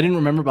in point, I didn't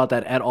remember about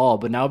that at all,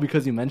 but now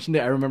because you mentioned it,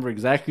 I remember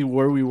exactly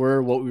where we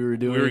were, what we were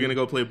doing. We were gonna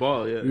go play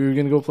ball. Yeah, we were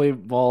gonna go play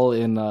ball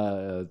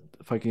in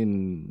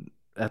fucking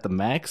at the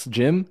Max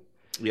gym.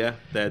 Yeah,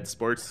 that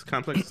sports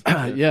complex.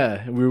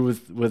 Yeah, we were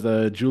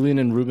with Julian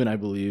and Ruben, I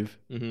believe.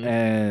 Mm-hmm.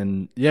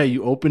 And yeah,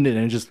 you opened it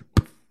and it just.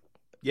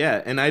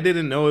 Yeah, and I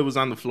didn't know it was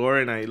on the floor,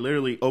 and I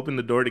literally opened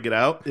the door to get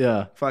out.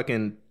 Yeah,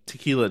 fucking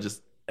tequila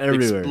just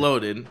everywhere.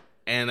 Exploded.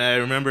 And I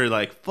remember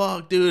like,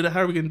 fuck, dude,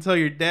 how are we gonna tell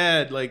your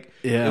dad? Like,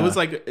 yeah. it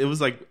was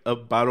like a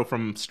bottle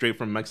straight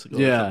from Mexico.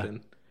 Yeah. Or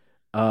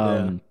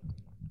something.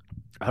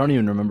 I don't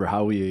even remember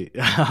how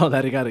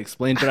that got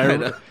explained,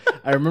 but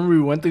I remember we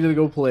went to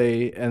go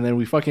play, and then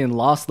we fucking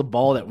lost the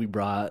ball that we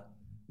brought.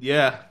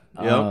 Yeah.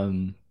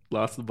 Yep.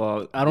 Lost the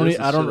ball. I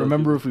don't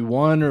remember if we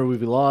won or if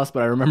we lost,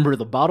 but I remember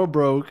the bottle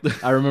broke.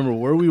 I remember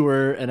where we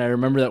were, and I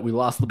remember that we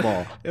lost the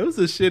ball. It was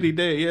a shitty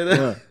day.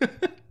 Yeah.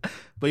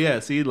 But yeah,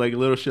 see, like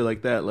little shit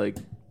like that, like,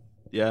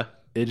 yeah.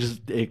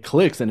 It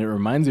clicks and it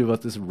reminds you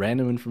about this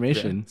random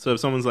information. Yeah. So if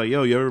someone's like,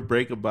 "Yo, you ever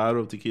break a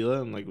bottle of tequila?"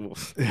 I'm like, "Well,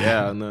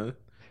 yeah." And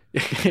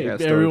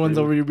everyone's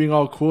over here being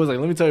all cool. It's like,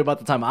 let me tell you about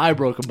the time I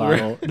broke a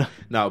bottle.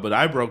 No, but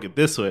I broke it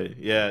this way.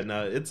 Yeah,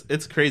 no,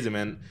 it's crazy,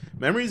 man.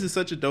 Memories is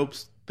such a dope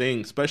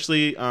thing,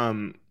 especially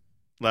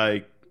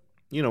like,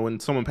 you know, when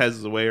someone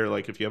passes away, or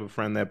like if you have a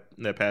friend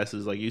that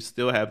passes, like you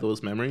still have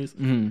those memories.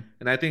 Mm-hmm.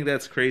 And I think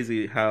that's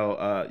crazy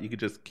how you could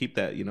just keep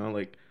that, you know,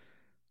 like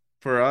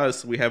for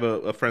us, we have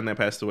a friend that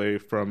passed away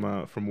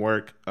from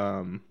work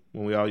when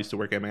we all used to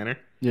work at Manor.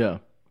 Yeah.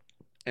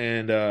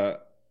 And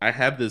I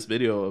have this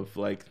video of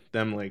like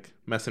them like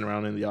messing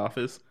around in the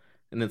office,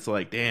 and it's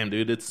like, damn,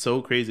 dude, it's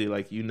so crazy.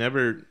 Like you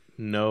never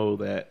know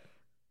that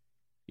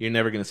you're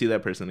never going to see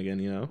that person again,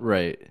 you know?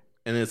 Right.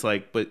 And it's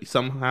like, but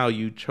somehow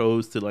you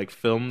chose to like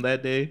film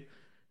that day,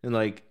 and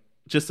like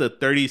just a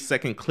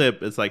 30-second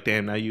clip. It's like,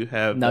 damn, now you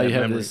have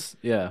memory. This,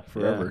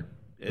 forever.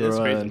 Yeah. It's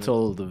crazy,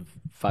 until the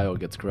file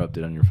gets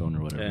corrupted on your phone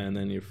or whatever. Yeah, and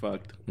then you're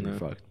fucked. You're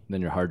fucked.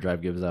 Then your hard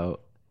drive gives out.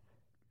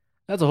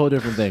 That's a whole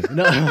different thing.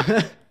 No.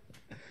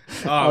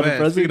 Oh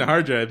man, speaking of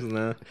hard drives,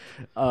 now.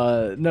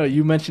 No,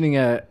 you mentioning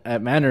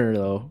at Manor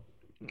though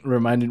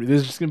reminded me. This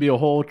is just gonna be a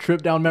whole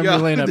trip down memory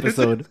lane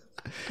episode.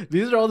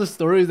 These are all the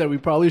stories that we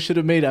probably should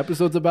have made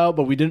episodes about,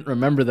 but we didn't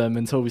remember them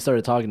until we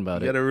started talking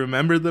about it. You gotta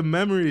remember the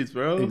memories,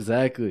 bro.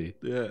 Exactly.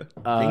 Yeah.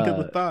 Think of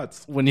the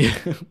thoughts. When you,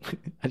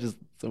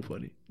 so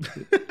funny.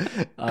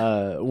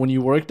 When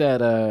you worked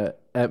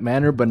at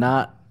Manor, but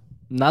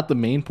not the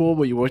main pool,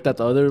 but you worked at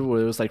the other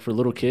where it was like for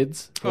little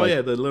kids. Oh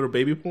yeah, the little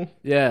baby pool.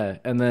 Yeah,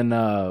 and then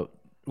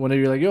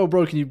whenever you're like, "Yo,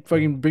 bro, can you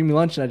fucking bring me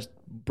lunch?" and I just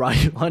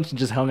brought you lunch and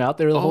just hung out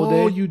there the whole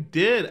day. Oh, you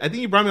did. I think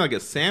you brought me like a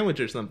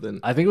sandwich or something.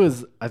 I think it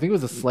was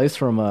a slice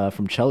from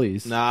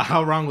Cheli's. Nah,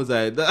 how wrong was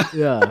that?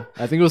 Yeah,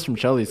 I think it was from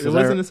Cheli's. It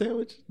wasn't a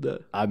sandwich.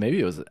 Maybe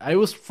it was. I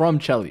was from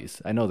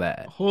Cheli's. I know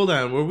that. Hold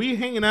on, were we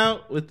hanging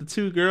out with the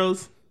two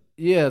girls?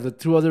 Yeah, the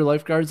two other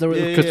lifeguards that were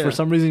there. Because for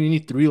some reason you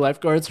need 3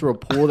 lifeguards for a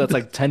pool that's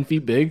like 10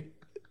 feet big.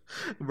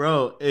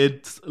 Bro,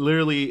 it's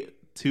literally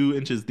 2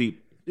 inches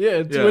deep.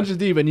 Yeah, 2 inches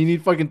deep, and you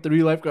need fucking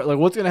 3 lifeguards. Like,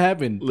 what's gonna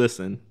happen?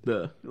 Listen,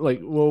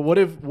 like, well, what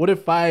if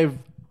 5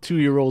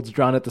 2-year-olds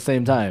drown at the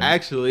same time?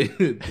 Actually,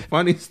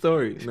 funny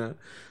story.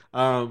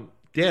 No,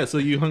 yeah. So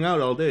you hung out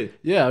all day?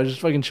 Yeah, I was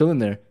just fucking chilling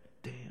there.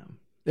 Damn.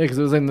 Yeah, because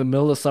it was in the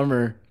middle of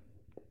summer,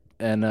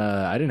 and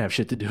I didn't have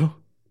shit to do.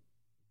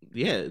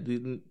 Yeah,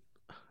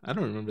 I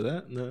don't remember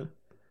that. No.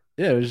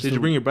 Yeah, it was just Did you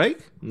bring your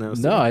bike? No,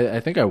 I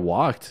think I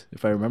walked,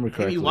 if I remember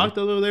correctly. And you walked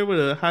over there with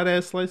a hot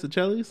ass slice of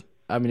Cheli's?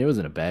 I mean, it was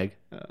in a bag.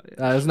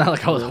 It's not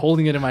like I was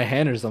holding it in my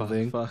hand or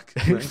something. Fuck.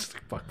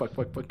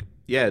 Fuck.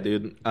 Yeah,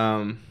 dude.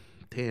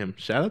 Damn.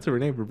 Shout out to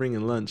Renee for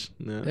bringing lunch.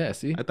 No. Yeah,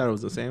 see? I thought it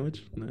was a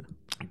sandwich. No.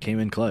 It came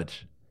in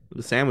clutch.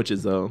 The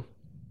sandwiches, though.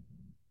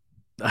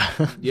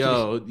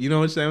 Yo, you know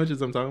which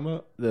sandwiches I'm talking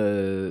about?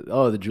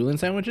 The Julian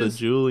sandwiches? The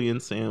Julian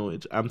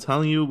sandwich. I'm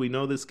telling you, we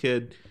know this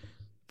kid.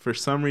 For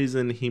some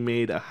reason, he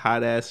made a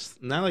hot ass,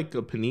 not like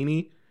a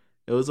panini.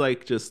 It was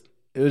just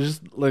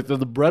like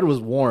the bread was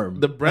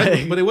warm. The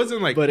bread, but it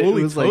wasn't like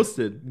fully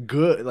toasted. Like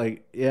good,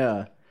 like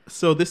yeah.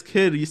 So this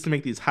kid used to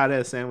make these hot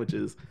ass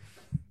sandwiches,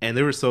 and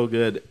they were so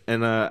good.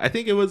 And I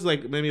think it was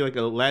like maybe like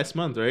a last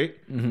month, right?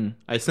 Mm-hmm.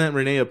 I sent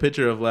Renee a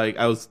picture of like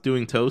I was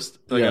doing toast,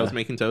 I was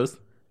making toast,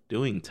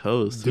 Doing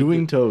toast.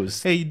 Doing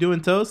toast. Hey, you doing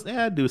toast?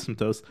 Yeah, I'd do some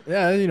toast.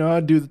 Yeah, I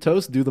do the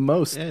toast, do the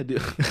most. Yeah, do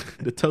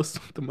the toast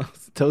with the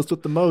most. Toast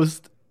with the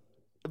most.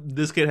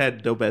 This kid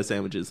had dope ass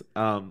sandwiches.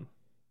 And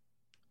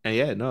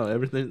yeah, no,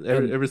 everything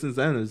ever since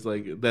then is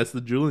like that's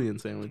the Julian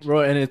sandwich,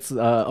 bro. And it's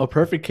a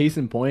perfect case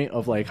in point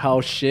of like how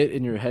shit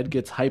in your head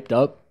gets hyped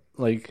up,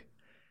 like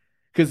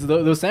because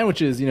those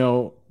sandwiches,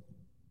 you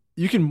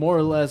can more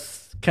or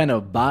less kind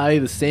of buy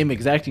the same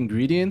exact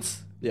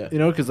ingredients. Yeah,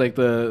 because like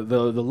the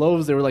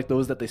loaves, they were like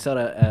those that they sell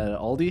at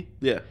Aldi.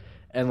 Yeah,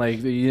 and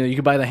like you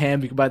could buy the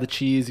ham, you could buy the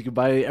cheese, you could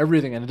buy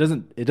everything, and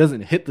it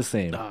doesn't hit the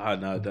same.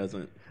 No, it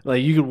doesn't.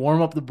 Like you could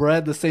warm up the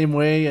bread the same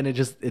way, and it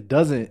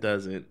doesn't. It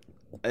doesn't.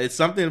 It's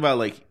something about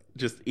like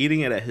just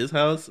eating it at his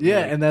house. Yeah,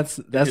 like, and that's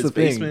the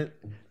basement.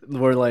 Thing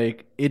where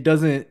like it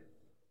doesn't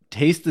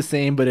taste the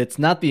same, but it's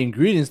not the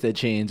ingredients that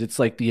change. It's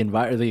like the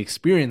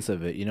experience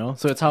of it,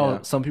 So it's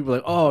how some people are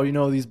like,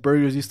 oh, these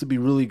burgers used to be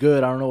really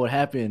good. I don't know what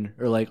happened,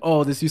 or like,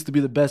 oh, this used to be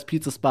the best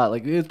pizza spot.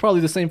 Like it's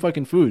probably the same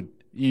fucking food.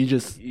 You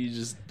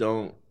just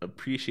don't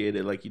appreciate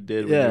it like you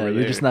did. When yeah, you were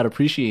you're just not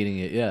appreciating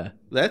it. Yeah,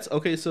 that's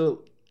okay.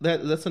 So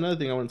that's another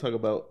thing I want to talk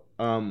about.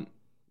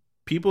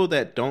 People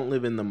that don't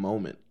live in the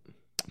moment.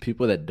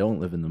 People that don't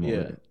live in the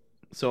moment. Yeah.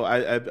 So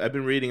I've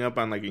been reading up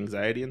on like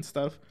anxiety and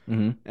stuff,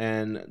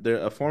 and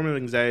a form of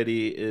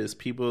anxiety is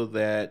people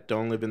that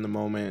don't live in the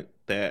moment,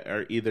 that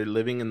are either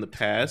living in the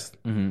past,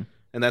 and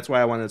that's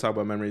why I wanted to talk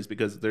about memories,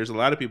 because there's a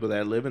lot of people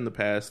that live in the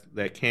past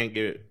that can't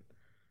get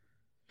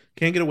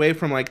away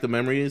from like the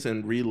memories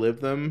and relive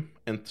them,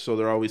 and so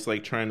they're always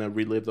like trying to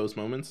relive those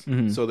moments.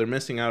 So they're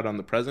missing out on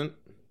the present.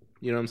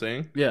 You know what I'm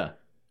saying? Yeah.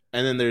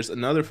 And then there's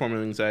another form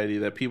of anxiety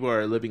that people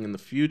are living in the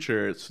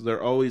future, so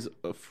they're always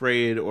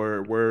afraid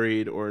or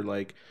worried or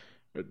like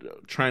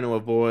trying to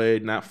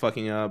avoid not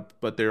fucking up,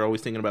 but they're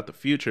always thinking about the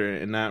future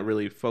and not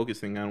really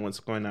focusing on what's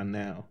going on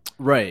now.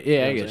 Right.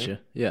 Yeah, I get you.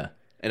 Yeah.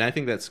 And I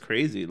think that's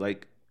crazy.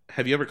 Like,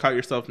 have you ever caught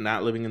yourself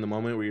not living in the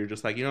moment where you're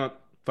just like, you know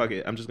what, fuck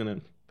it, I'm just gonna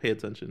pay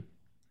attention?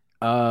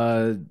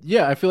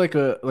 Yeah, I feel like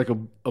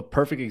a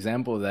perfect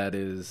example of that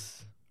is,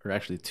 or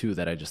actually two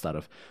that I just thought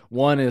of.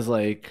 One is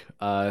like,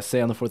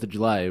 say on the 4th of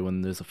July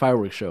when there's a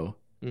fireworks show.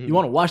 You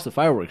want to watch the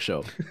fireworks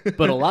show,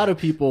 but a lot of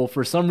people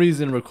for some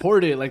reason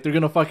record it like they're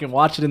gonna fucking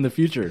watch it in the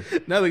future.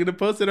 No, they're gonna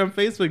post it on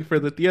Facebook for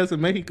the Tias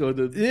in Mexico.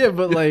 Yeah,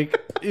 but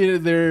like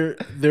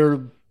they're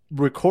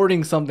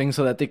recording something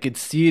so that they could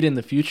see it in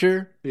the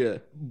future. Yeah,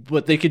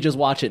 but they could just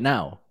watch it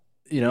now.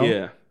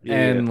 Yeah.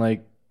 And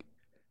like,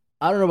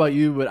 I don't know about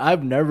you, but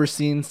I've never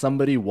seen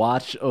somebody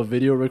watch a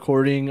video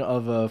recording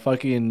of a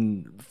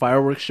fucking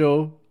fireworks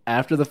show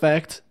after the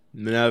fact.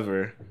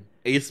 Never.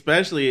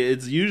 Especially,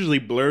 it's usually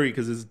blurry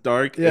because it's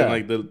dark. Yeah.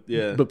 And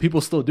like But people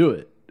still do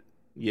it.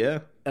 Yeah.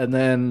 And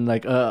then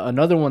like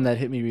another one that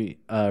hit me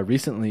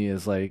recently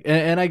is like,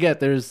 and I get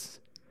there's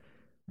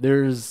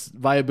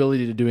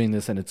viability to doing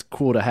this and it's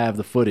cool to have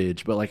the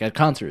footage, but like at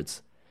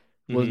concerts,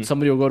 when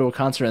somebody will go to a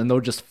concert and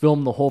they'll just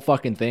film the whole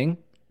fucking thing.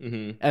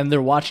 And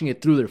they're watching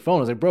it through their phone. I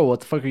was like, bro,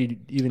 what the fuck are you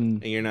even...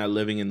 And you're not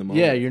living in the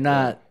moment. Yeah, you're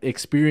not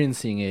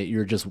experiencing it.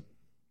 You're just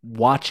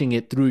watching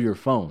it through your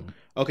phone.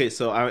 Okay,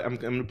 so I'm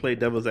going to play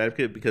devil's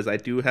advocate because I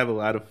do have a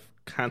lot of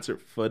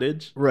concert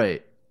footage.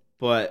 Right.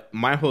 But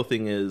my whole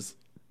thing is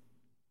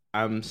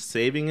I'm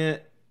saving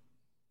it.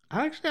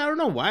 I don't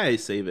know why I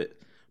save it.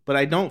 But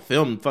I don't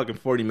film fucking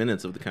 40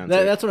 minutes of the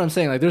concert. That's what I'm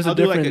saying. Like, there's I'll a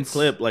difference. do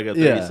like a clip, like a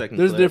 30-second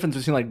There's clip. a difference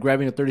between like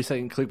grabbing a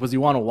 30-second clip because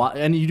you want to watch,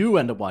 and you do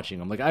end up watching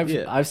them. Like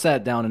I've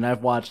sat down and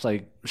I've watched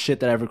like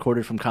shit that I've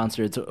recorded from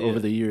concerts over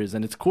the years,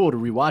 and it's cool to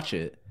rewatch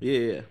it.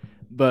 Yeah.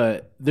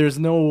 But there's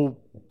no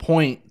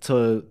point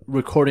to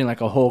recording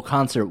like a whole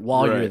concert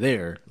while you're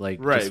there. Like,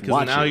 right,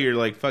 because now you're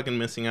like fucking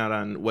missing out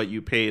on what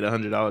you paid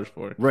 $100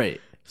 for. Right.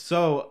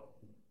 So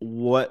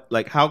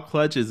how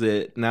clutch is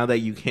it now that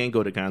you can't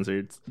go to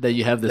concerts that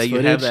you have this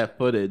footage? You have that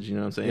footage, you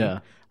know what I'm saying? Yeah.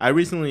 I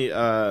recently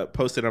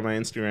posted on my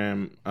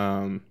Instagram,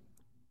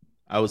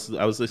 I was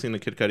listening to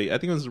Kid Cudi. I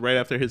think it was right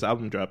after his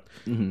album dropped.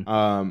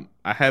 I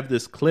have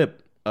this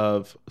clip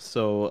of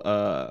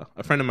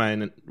a friend of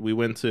mine, we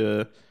went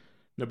to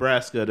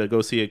Nebraska to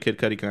go see a Kid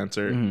Cudi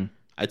concert.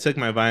 I took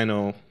my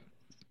vinyl.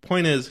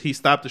 Point is, he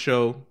stopped the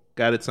show,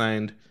 got it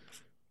signed.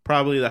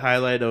 Probably the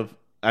highlight of...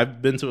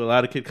 I've been to a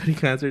lot of Kid Cudi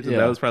concerts, and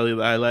that was probably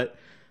the highlight.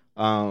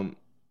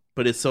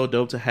 But it's so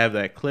dope to have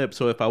that clip.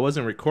 So if I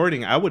wasn't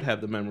recording, I would have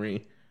the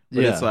memory.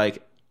 But it's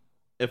like,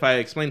 if I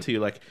explain to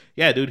you, like,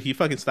 yeah, dude, he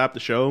fucking stopped the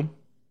show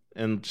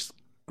and just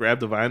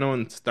grabbed the vinyl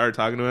and started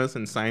talking to us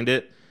and signed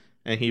it,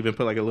 and he even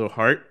put like a little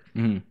heart.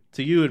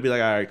 To you, it'd be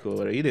like, all right,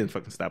 cool. He didn't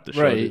fucking stop the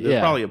show. Right,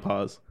 There's probably a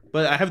pause.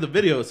 But I have the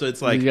video, so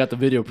it's like... You got the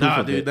video proof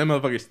of dude, it. that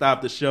motherfucker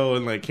stopped the show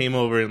and like came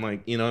over and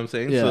like, you know what I'm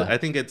saying? Yeah. So I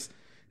think it's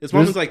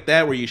moments like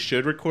that where you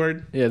should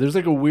record. Yeah, there's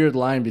like a weird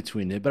line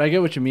between it, but I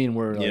get what you mean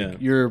where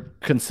like you're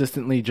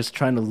consistently just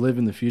trying to live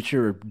in the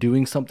future or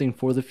doing something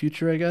for the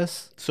future, I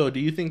guess. So do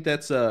you think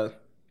that's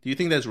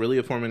really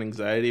a form of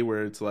anxiety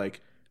where it's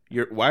like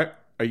why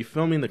are you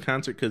filming the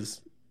concert cuz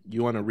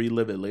you want to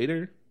relive it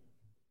later?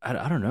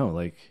 I don't know,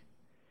 like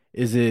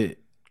is it,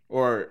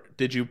 or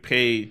did you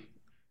pay,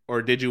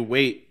 or did you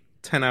wait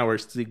 10-hour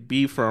seat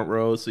B front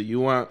row, so you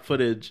want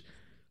footage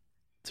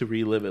to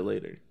relive it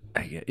later.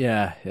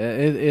 Yeah,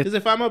 because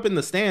if I'm up in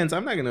the stands,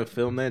 I'm not gonna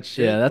film that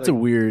shit. Yeah, that's a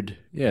weird.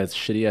 Yeah, it's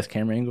shitty ass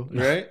camera angle,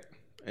 right?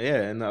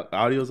 Yeah, and the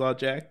audio's all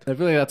jacked. I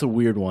feel like that's a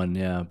weird one.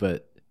 Yeah,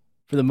 but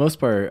for the most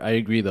part, I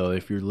agree though.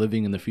 If you're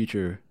living in the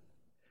future,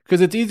 because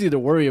it's easy to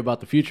worry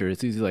about the future.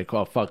 It's easy like,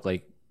 oh fuck,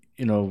 like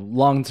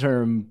long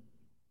term.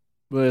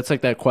 Well, it's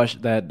like that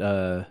question, that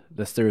the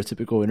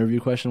stereotypical interview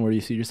question: where do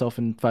you see yourself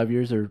in 5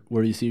 years, or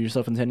where do you see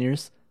yourself in 10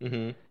 years?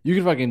 Mm-hmm. You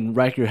can fucking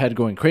rack your head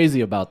going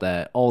crazy about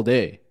that all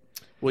day.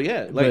 Well,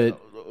 yeah, like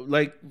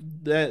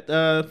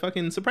that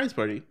fucking surprise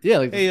party. Yeah,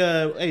 like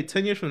hey,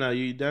 10 years from now,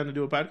 you down to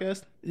do a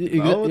podcast?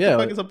 What the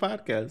fuck is a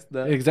podcast?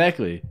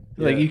 Exactly.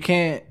 Yeah. Like you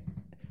can't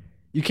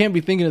be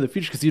thinking of the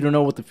future because you don't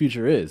know what the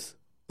future is.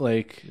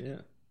 Like,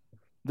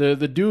 the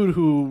dude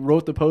who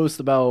wrote the post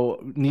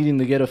about needing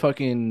to get a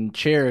fucking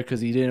chair because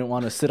he didn't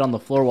want to sit on the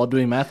floor while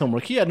doing math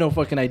homework, he had no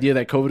fucking idea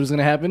that COVID was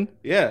gonna happen.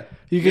 Yeah,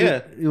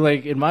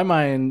 like in my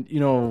mind,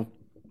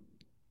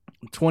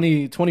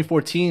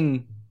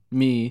 2014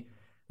 me.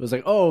 It was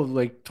like, oh,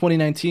 like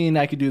 2019,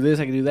 I could do this,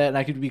 I could do that, and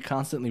I could be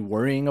constantly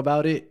worrying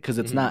about it because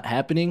it's not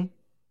happening,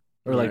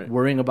 or like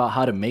worrying about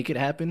how to make it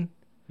happen.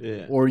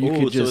 Yeah. Or you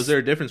could just. So is there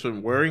a difference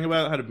between worrying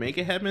about how to make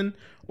it happen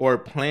or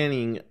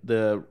planning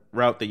the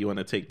route that you want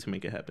to take to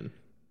make it happen?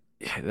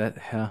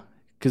 Yeah,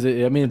 because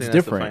it's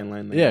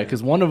different. Yeah,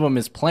 because one of them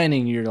is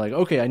planning. You're like,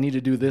 okay, I need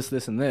to do this,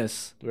 this, and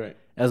this. Right.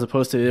 As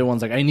opposed to the other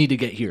one's like, I need to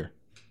get here,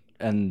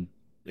 and.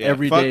 Yeah,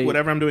 every day,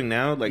 whatever I'm doing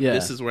now, like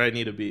this is where I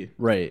need to be.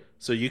 Right.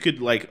 So you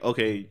could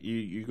okay,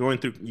 you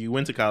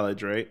went to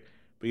college, right?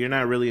 But you're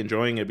not really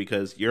enjoying it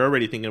because you're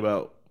already thinking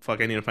about I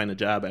need to find a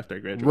job after I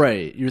graduate.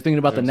 Right. You're thinking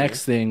about the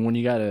next thing when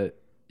like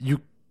you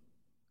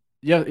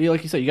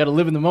said, you gotta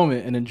live in the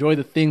moment and enjoy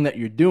the thing that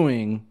you're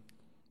doing,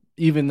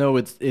 even though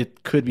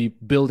it could be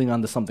building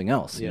onto something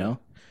else, you know?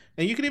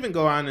 And you could even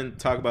go on and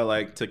talk about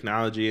like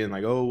technology and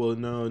like, oh well,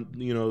 no,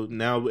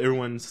 now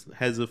everyone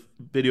has a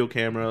video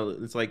camera.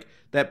 It's like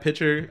that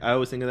picture. I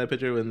always think of that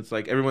picture when it's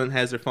like everyone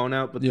has their phone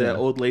out, but that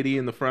old lady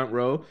in the front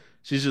row,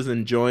 she's just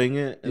enjoying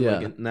it and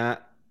like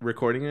not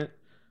recording it.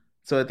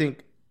 So I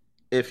think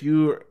if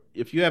you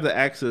have the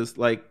access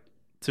like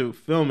to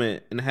film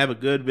it and have a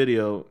good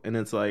video, and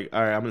it's like,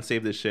 all right, I'm gonna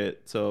save this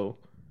shit so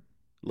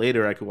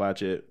later I could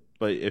watch it.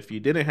 But if you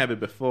didn't have it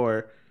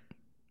before,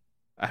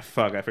 I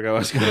forgot what I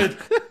was going to.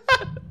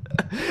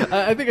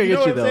 I think I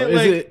get you though.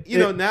 Like,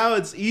 now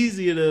it's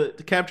easy to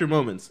capture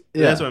moments.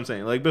 Yeah. That's what I'm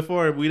saying. Like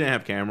before, we didn't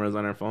have cameras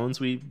on our phones.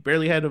 We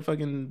barely had a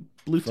fucking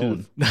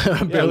Bluetooth.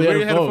 We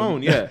barely had a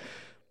phone. Yeah,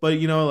 but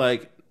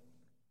like,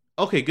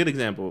 okay, good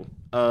example.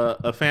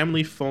 A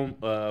family phone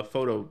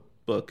photo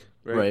book.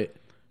 Right.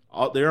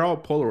 They're all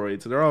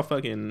Polaroids. They're all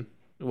fucking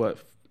 8x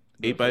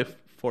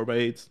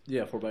 4x8s.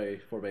 Yeah,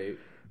 4x8.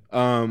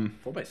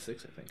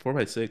 4x6, I think.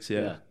 4x6.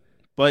 Yeah.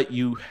 But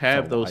you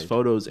have those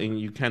photos, and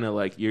you kind of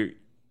like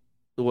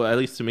at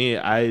least to me,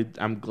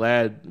 I'm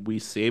glad we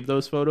saved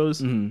those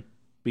photos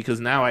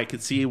because now I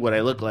could see what I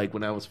looked like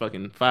when I was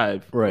fucking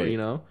 5, right?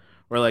 Or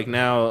like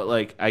now,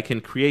 like I can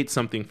create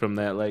something from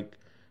that. Like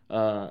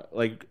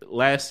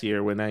last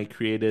year when I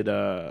created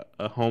a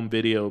home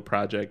video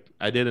project,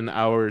 I did an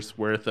hour's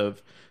worth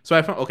of. So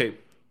I found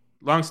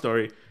long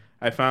story.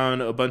 I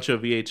found a bunch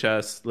of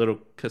VHS little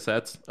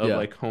cassettes of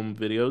like home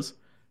videos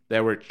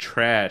that were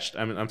trashed.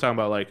 I mean, I'm talking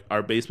about like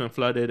our basement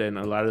flooded, and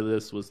a lot of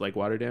this was like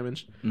water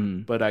damaged.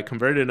 But I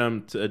converted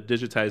them to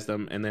digitize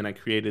them, and then I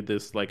created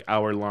this like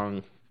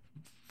hour-long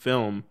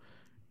film,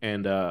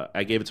 and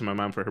I gave it to my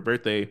mom for her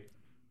birthday.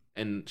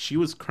 And she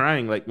was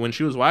crying. Like when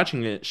she was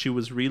watching it, she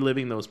was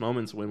reliving those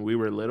moments when we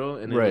were little,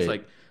 and it was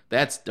like,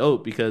 that's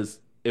dope because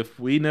if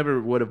we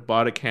never would have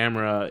bought a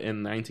camera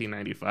in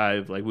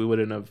 1995, like we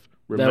wouldn't have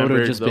remembered. That would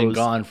have just been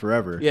gone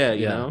forever. Yeah,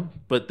 you know.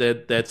 But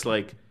that's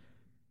like.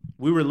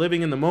 We were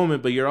living in the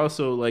moment, but you're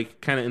also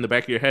like kind of in the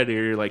back of your head.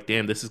 You're like,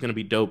 "Damn, this is gonna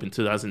be dope in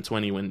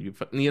 2020." When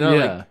like,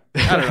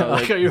 I don't know,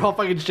 like, you're all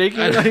fucking shaking.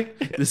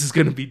 Like, this is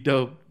gonna be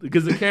dope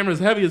because the camera's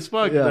heavy as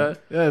fuck.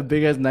 Yeah,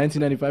 big ass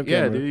 1995 camera.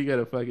 Yeah, dude, you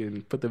gotta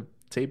fucking put the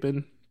tape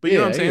in. But you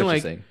know what I'm saying?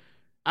 Like,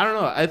 I don't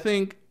know. I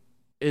think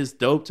it's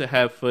dope to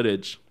have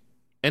footage,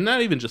 and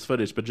not even just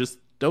footage, but just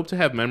dope to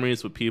have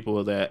memories with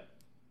people that,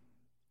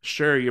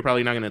 sure, you're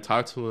probably not gonna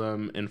talk to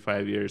them in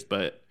 5 years,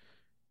 but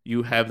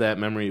you have that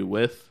memory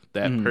with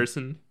that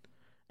person,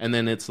 and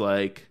then it's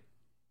like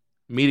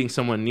meeting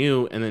someone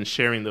new and then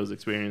sharing those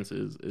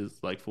experiences is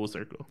like full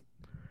circle.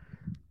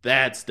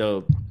 That's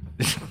dope.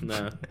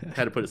 Nah,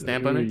 had to put a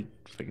stamp on it.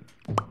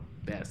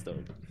 That's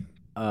dope.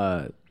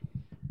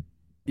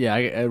 Yeah,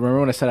 I remember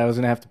when I said I was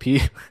gonna have to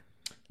pee.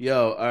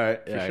 Yo, all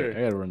right, for sure.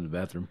 I gotta run to the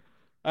bathroom.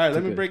 All right,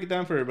 let me break it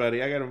down for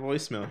everybody. I got a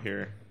voicemail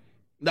here.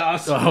 No, I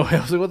was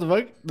like, what the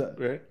fuck?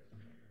 Right.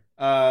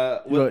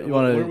 You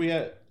want to? Where are we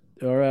at?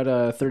 We're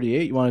at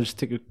 38. You want to just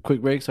take a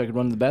quick break so I can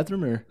run to the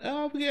bathroom, or?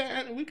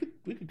 Yeah, we could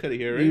cut it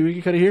here, right? We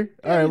can cut it here.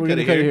 All right, we're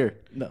gonna cut it here.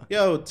 No.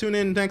 Yo, tune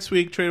in next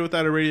week. Trade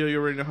Without a Radio. You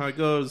already know how it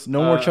goes.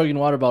 No more chugging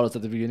water bottles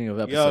at the beginning of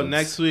episodes. Yo,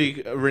 next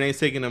week Renee's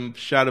taking a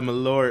shot of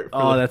Malort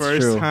for the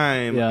first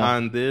time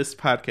on this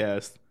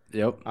podcast.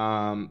 Yep.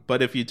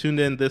 But if you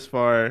tuned in this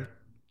far,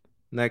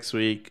 next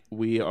week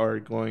we are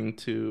going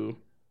to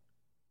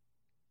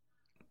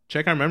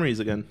check our memories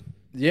again.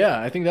 Yeah,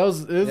 I think it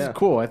was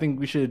cool. I think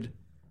we should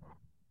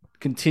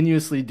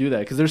continuously do that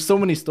because there's so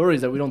many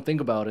stories that we don't think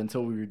about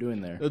until we were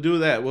doing there. We'll do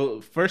that. Well,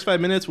 first 5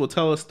 minutes we'll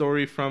tell a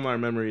story from our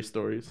memory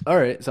stories. All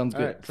right, sounds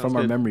good. From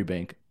our memory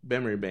bank.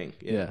 Memory bank.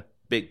 Yeah.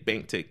 Big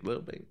bank take,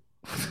 little bank.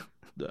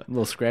 A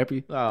little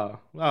scrappy. Oh,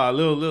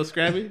 little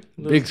scrappy.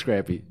 Big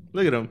scrappy.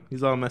 Look at him.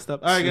 He's all messed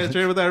up. All right, guys.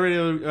 Trade Without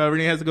Radio.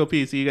 Renee has to go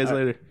pee. See you guys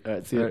later. All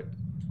right, see you.